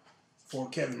Trump for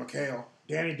Kevin McHale?"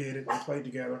 Danny did it. They played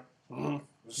together. Mm-hmm. It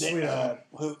was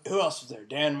sweet. Who else was there?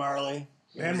 Dan Marley.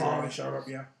 Dan Marley showed up.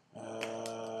 Yeah,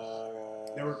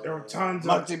 there were tons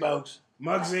Muggsy Bogues.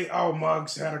 Muggsy. Oh,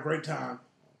 Muggs had a great time.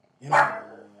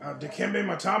 Dikembe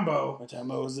Mutombo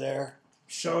Matumbo was there.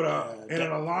 showed up in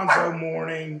an Alonzo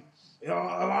morning.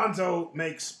 Alonzo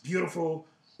makes beautiful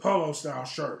polo style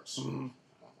shirts.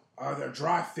 They're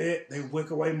dry fit. They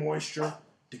wick away moisture.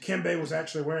 Dikembe was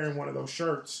actually wearing one of those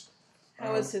shirts.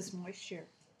 How is his moisture?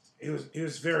 It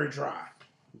was very dry.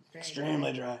 Very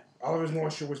Extremely dry. All of his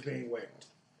moisture was being wicked.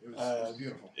 It was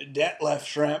beautiful. Detlef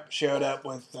Shrimp showed up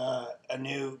with a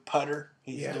new putter.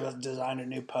 He's Yeah. designed a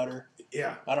new putter.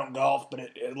 Yeah. I don't golf, but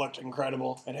it looked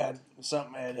incredible. It had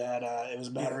something. It was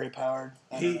battery powered.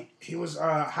 He was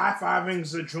high fiving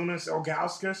Zydrunas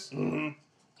Ilgauskas. Mm-hmm.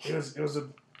 It was a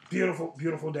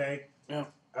beautiful day. Yeah.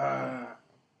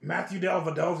 Matthew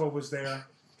Dellavedova was there,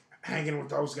 hanging with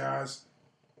those guys,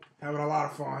 having a lot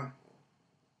of fun,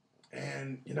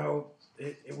 and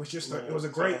it was just it was a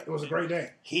great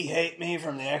day. He hate me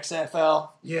from the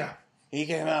XFL. Yeah. He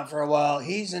came out for a while.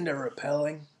 He's into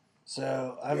rappelling,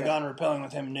 so I've gone rappelling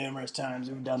with him numerous times.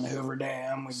 We've done the Hoover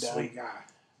Dam. Sweet guy.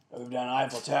 We've done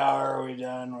Eiffel Tower. We've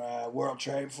done World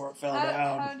Trade before it fell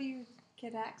down. How do you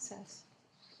get access?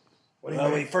 What do you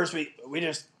Well, think? we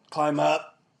just climb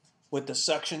up with the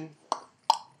suction,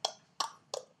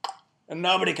 and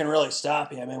nobody can really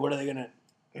stop you. I mean, what are they gonna?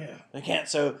 Yeah. They can't.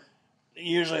 So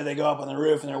usually they go up on the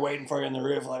roof and they're waiting for you on the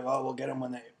roof, like, oh, we'll get them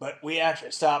when they. But we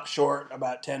actually stop short,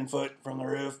 about 10 foot from the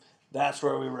roof. That's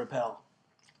where we rappel.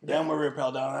 Then we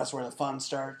rappel down. That's where the fun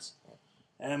starts.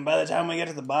 And by the time we get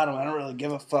to the bottom, I don't really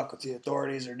give a fuck what the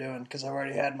authorities are doing because I've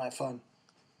already had my fun.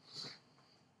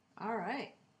 All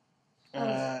right.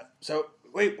 So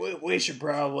we should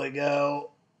probably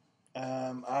go.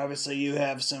 Obviously, you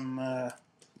have some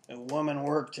woman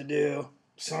work to do.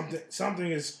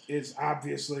 Something is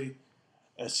obviously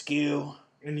Askew,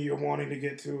 and you're wanting to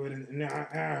get to it, and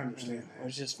I understand that.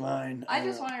 which is fine. I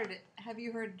just wondered, have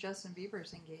you heard Justin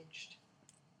Bieber's engaged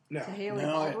No. to Haley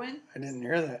No, Baldwin? I didn't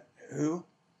hear that. Who?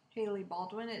 Haley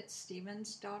Baldwin, it's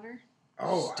Steven's daughter.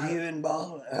 Oh, Stephen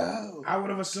Baldwin. Oh. I would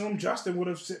have assumed Justin would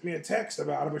have sent me a text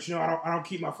about it, but I don't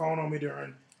keep my phone on me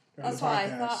during That's the why I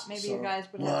podcast, thought maybe so- you guys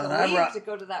would Well, have and to leave I to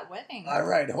go to that wedding. I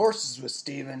ride horses with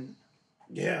Stephen,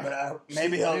 Yeah. but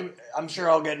I'm sure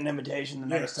I'll get an invitation the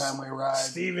next time we ride.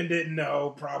 Steven didn't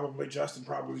know, probably. Justin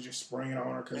probably just sprang it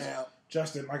on her, because Yeah.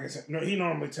 Justin, like I said, no, he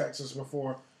normally texts us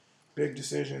before big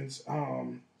decisions,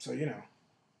 so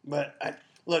But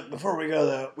look, before we go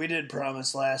though, we did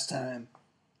promise last time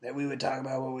that we would talk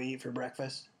about what we eat for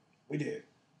breakfast, we did.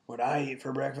 what I eat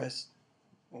for breakfast,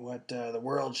 what the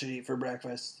world should eat for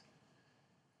breakfast.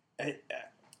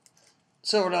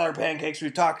 Silver dollar pancakes,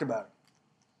 we've talked about.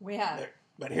 We have.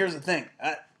 But here's the thing,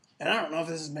 and I don't know if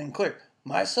this has been clear.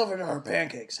 My silver dollar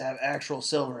pancakes have actual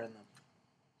silver in them.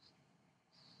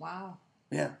 Wow.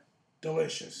 Yeah.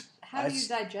 Delicious. How do you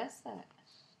digest that?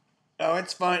 Oh,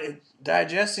 it's fine.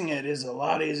 Digesting it is a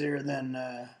lot easier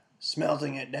than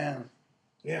smelting it down.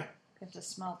 Yeah. You have to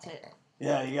smelt it.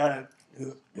 Yeah, you gotta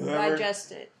whoever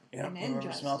Digest it. yeah, and whoever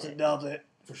ingest smelt it. it dealt it.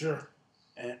 For sure.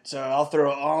 And so I'll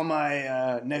throw all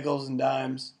my nickels and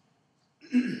dimes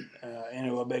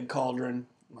into a big cauldron,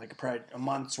 like probably a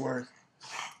month's worth.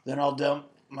 Then I'll dump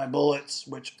my bullets,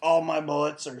 which all my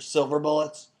bullets are silver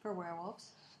bullets. For werewolves.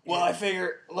 Well, I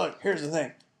figure, look, here's the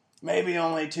thing. Maybe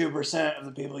only 2% of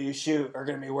the people you shoot are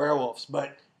going to be werewolves,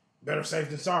 but Better safe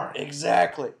than sorry.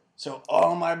 exactly. So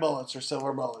all my bullets are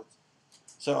silver bullets.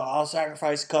 So I'll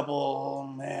sacrifice a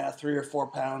couple, 3 or 4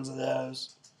 pounds of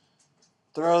those.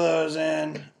 Throw those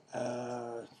in.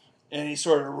 Any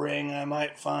sort of ring I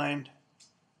might find.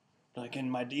 Like in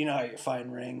my, you know how you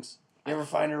find rings? You ever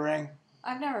find a ring?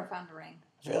 I've never found a ring.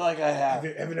 I feel like I have.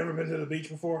 Have you never been to the beach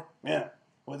before? Yeah.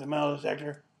 With a metal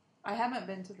detector. I haven't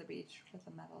been to the beach with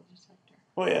a metal detector.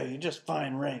 Well, yeah, you just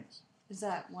find rings. Is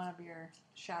that one of your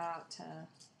shout out to?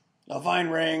 I'll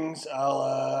find rings.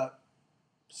 I'll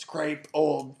scrape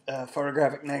old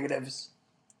photographic negatives.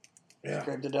 Yeah.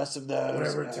 Scrape the dust of those.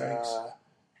 Whatever it takes.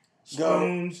 Go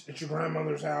Spoons at your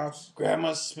grandmother's house.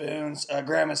 grandma's spoons,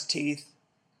 grandma's teeth,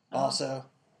 also.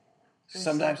 There's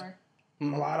Sometimes silver? A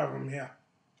lot of them, yeah.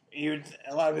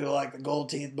 a lot of people like the gold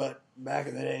teeth, but back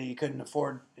in the day you couldn't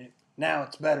afford it. Now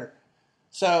it's better.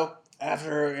 So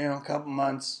after a couple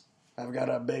months, I've got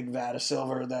a big vat of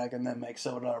silver that I can then make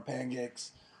silver dollar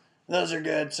pancakes. Those are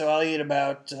good. So I'll eat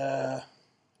about 5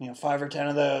 or 10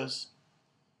 of those.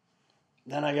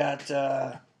 Then I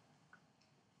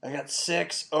got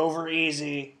 6 over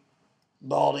easy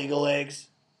bald eagle eggs.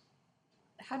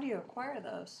 How do you acquire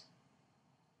those?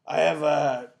 I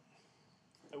have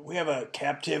we have a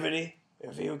captivity,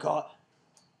 if you would call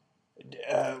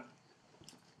it.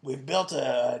 We've built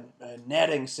a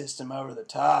netting system over the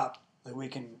top that we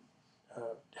can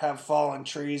have fallen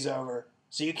trees over,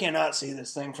 so you cannot see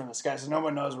this thing from the sky. So no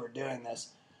one knows we're doing this.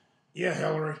 Yeah,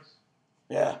 Hillary.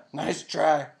 Yeah, nice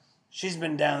try. She's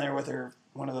been down there with her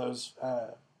one of those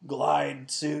glide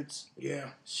suits. Yeah.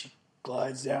 She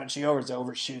glides down. She always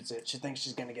overshoots it. She thinks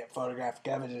she's going to get photographic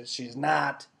evidence. She's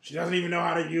not. She doesn't even know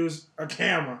how to use a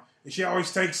camera. And she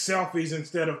always takes selfies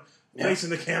instead of facing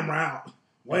the camera out.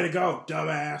 Way to go,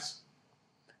 dumbass.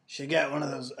 she got one of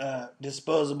those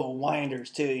disposable winders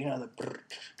too. You know the.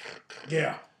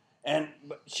 Yeah. And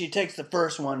she takes the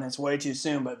first one. It's way too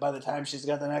soon. But by the time she's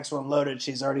got the next one loaded,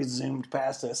 she's already zoomed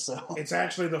past us. So It's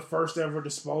actually the first ever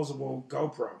disposable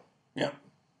GoPro. yep.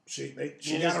 She You got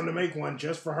just- them to make one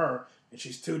just for her, and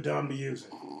she's too dumb to use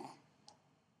it.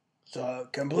 So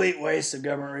complete waste of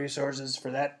government resources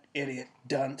for that idiot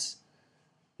dunce.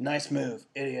 Nice move,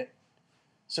 idiot.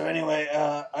 So anyway,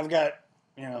 I've got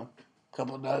a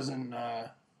couple dozen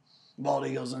bald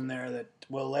eagles in there that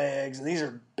will lay eggs, and these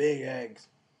are big eggs.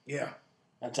 Yeah.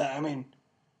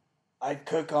 I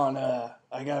cook on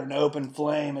I got an open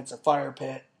flame. It's a fire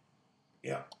pit,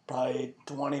 Yeah. probably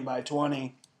 20 by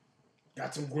 20.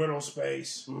 Got some griddle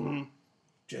space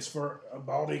just for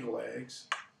bald eagle eggs.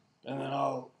 And then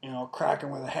I'll, crack them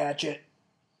with a hatchet,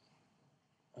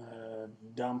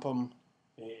 dump them.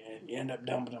 You end up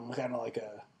dumping them kind of like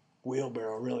a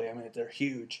wheelbarrow, really. I mean, they're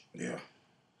huge. Yeah.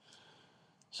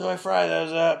 So I fry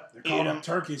those up, They're eat called a them.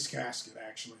 turkey's casket,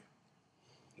 actually.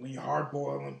 When you hard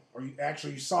boil them, or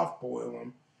you soft boil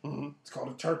them, it's called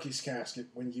a turkey's casket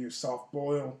when you soft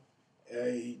boil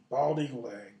a bald eagle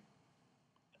egg.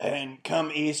 And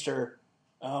come Easter,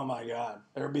 oh my God,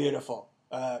 they're beautiful.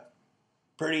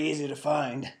 Pretty easy to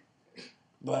find,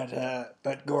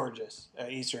 but gorgeous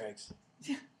Easter eggs.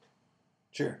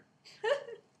 Sure.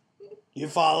 You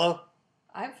follow?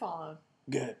 I follow.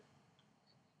 Good.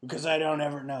 Because I don't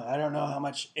ever know. I don't know how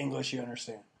much English you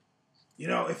understand.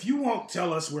 If you won't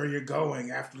tell us where you're going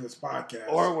after this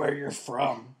podcast, Or where you're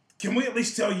from. can we at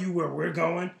least tell you where we're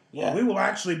going? Yeah. We will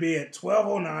actually be at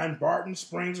 1209 Barton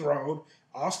Springs Road,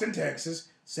 Austin, Texas,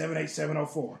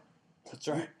 78704. That's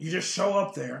right. You just show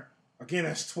up there. Again,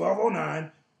 that's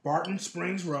 1209 Barton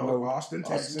Springs Road, Austin,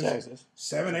 Texas,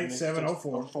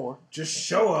 78704. Just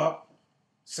show up,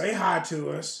 say hi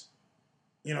to us.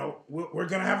 We're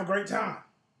going to have a great time.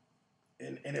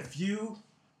 And if you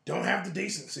don't have the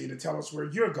decency to tell us where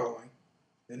you're going,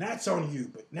 then that's on you.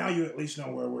 But now you at least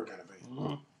know where we're going to be.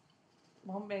 Mm-hmm.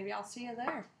 Well, maybe I'll see you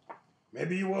there.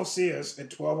 Maybe you will see us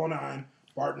at 1209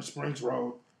 Barton Springs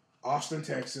Road, Austin,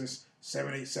 Texas,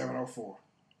 78704.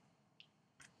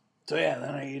 So yeah,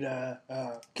 then I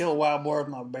eat kill a wild boar with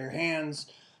my bare hands,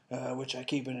 which I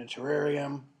keep in a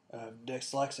terrarium,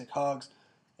 dyslexic hogs,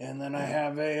 and then I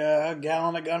have a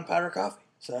gallon of gunpowder coffee.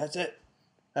 So that's it.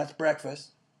 That's breakfast,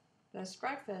 That's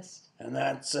breakfast. and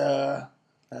that's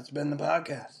been the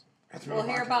podcast. That's We'll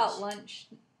hear about lunch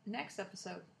next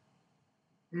episode.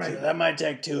 Maybe. So that might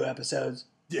take 2 episodes.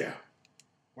 Yeah.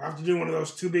 We'll have to do one of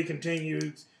those to be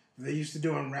continued. They used to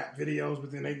do in rap videos,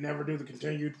 but then they'd never do the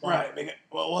continued part. Right.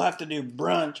 Well, we'll have to do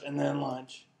brunch and then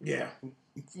lunch. Yeah.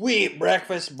 We eat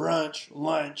breakfast, brunch,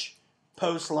 lunch,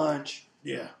 post lunch,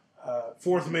 Yeah.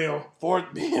 Fourth meal,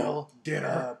 fourth meal,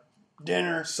 dinner,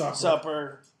 dinner,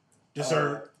 supper,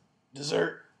 dessert,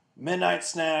 midnight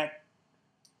snack.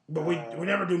 but we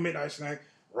never do midnight snack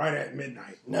right at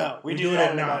midnight. No, we do it that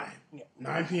at 9. about-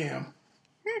 9 p.m.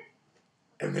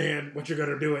 And then what you're going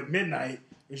to do at midnight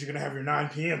is you're going to have your 9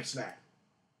 p.m. snack.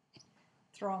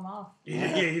 Throw them off.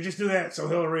 Yeah, you just do that so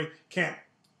Hillary can't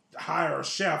hire a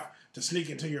chef to sneak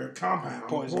into your compound and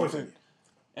Poison poison food. you.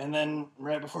 And then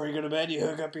right before you go to bed, you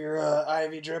hook up your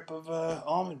IV drip of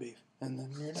almond beef, and then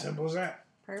you're done. Simple as that.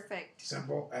 Perfect.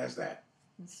 Simple as that.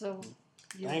 And so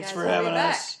you Thanks guys for will be having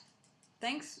back. us.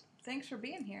 Thanks for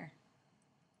being here.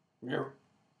 You're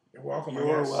welcome. I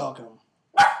You're guess. welcome.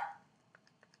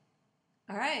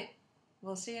 All right.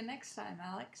 We'll see you next time,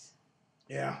 Alex.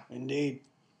 Yeah. Indeed.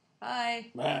 Bye.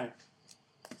 Bye.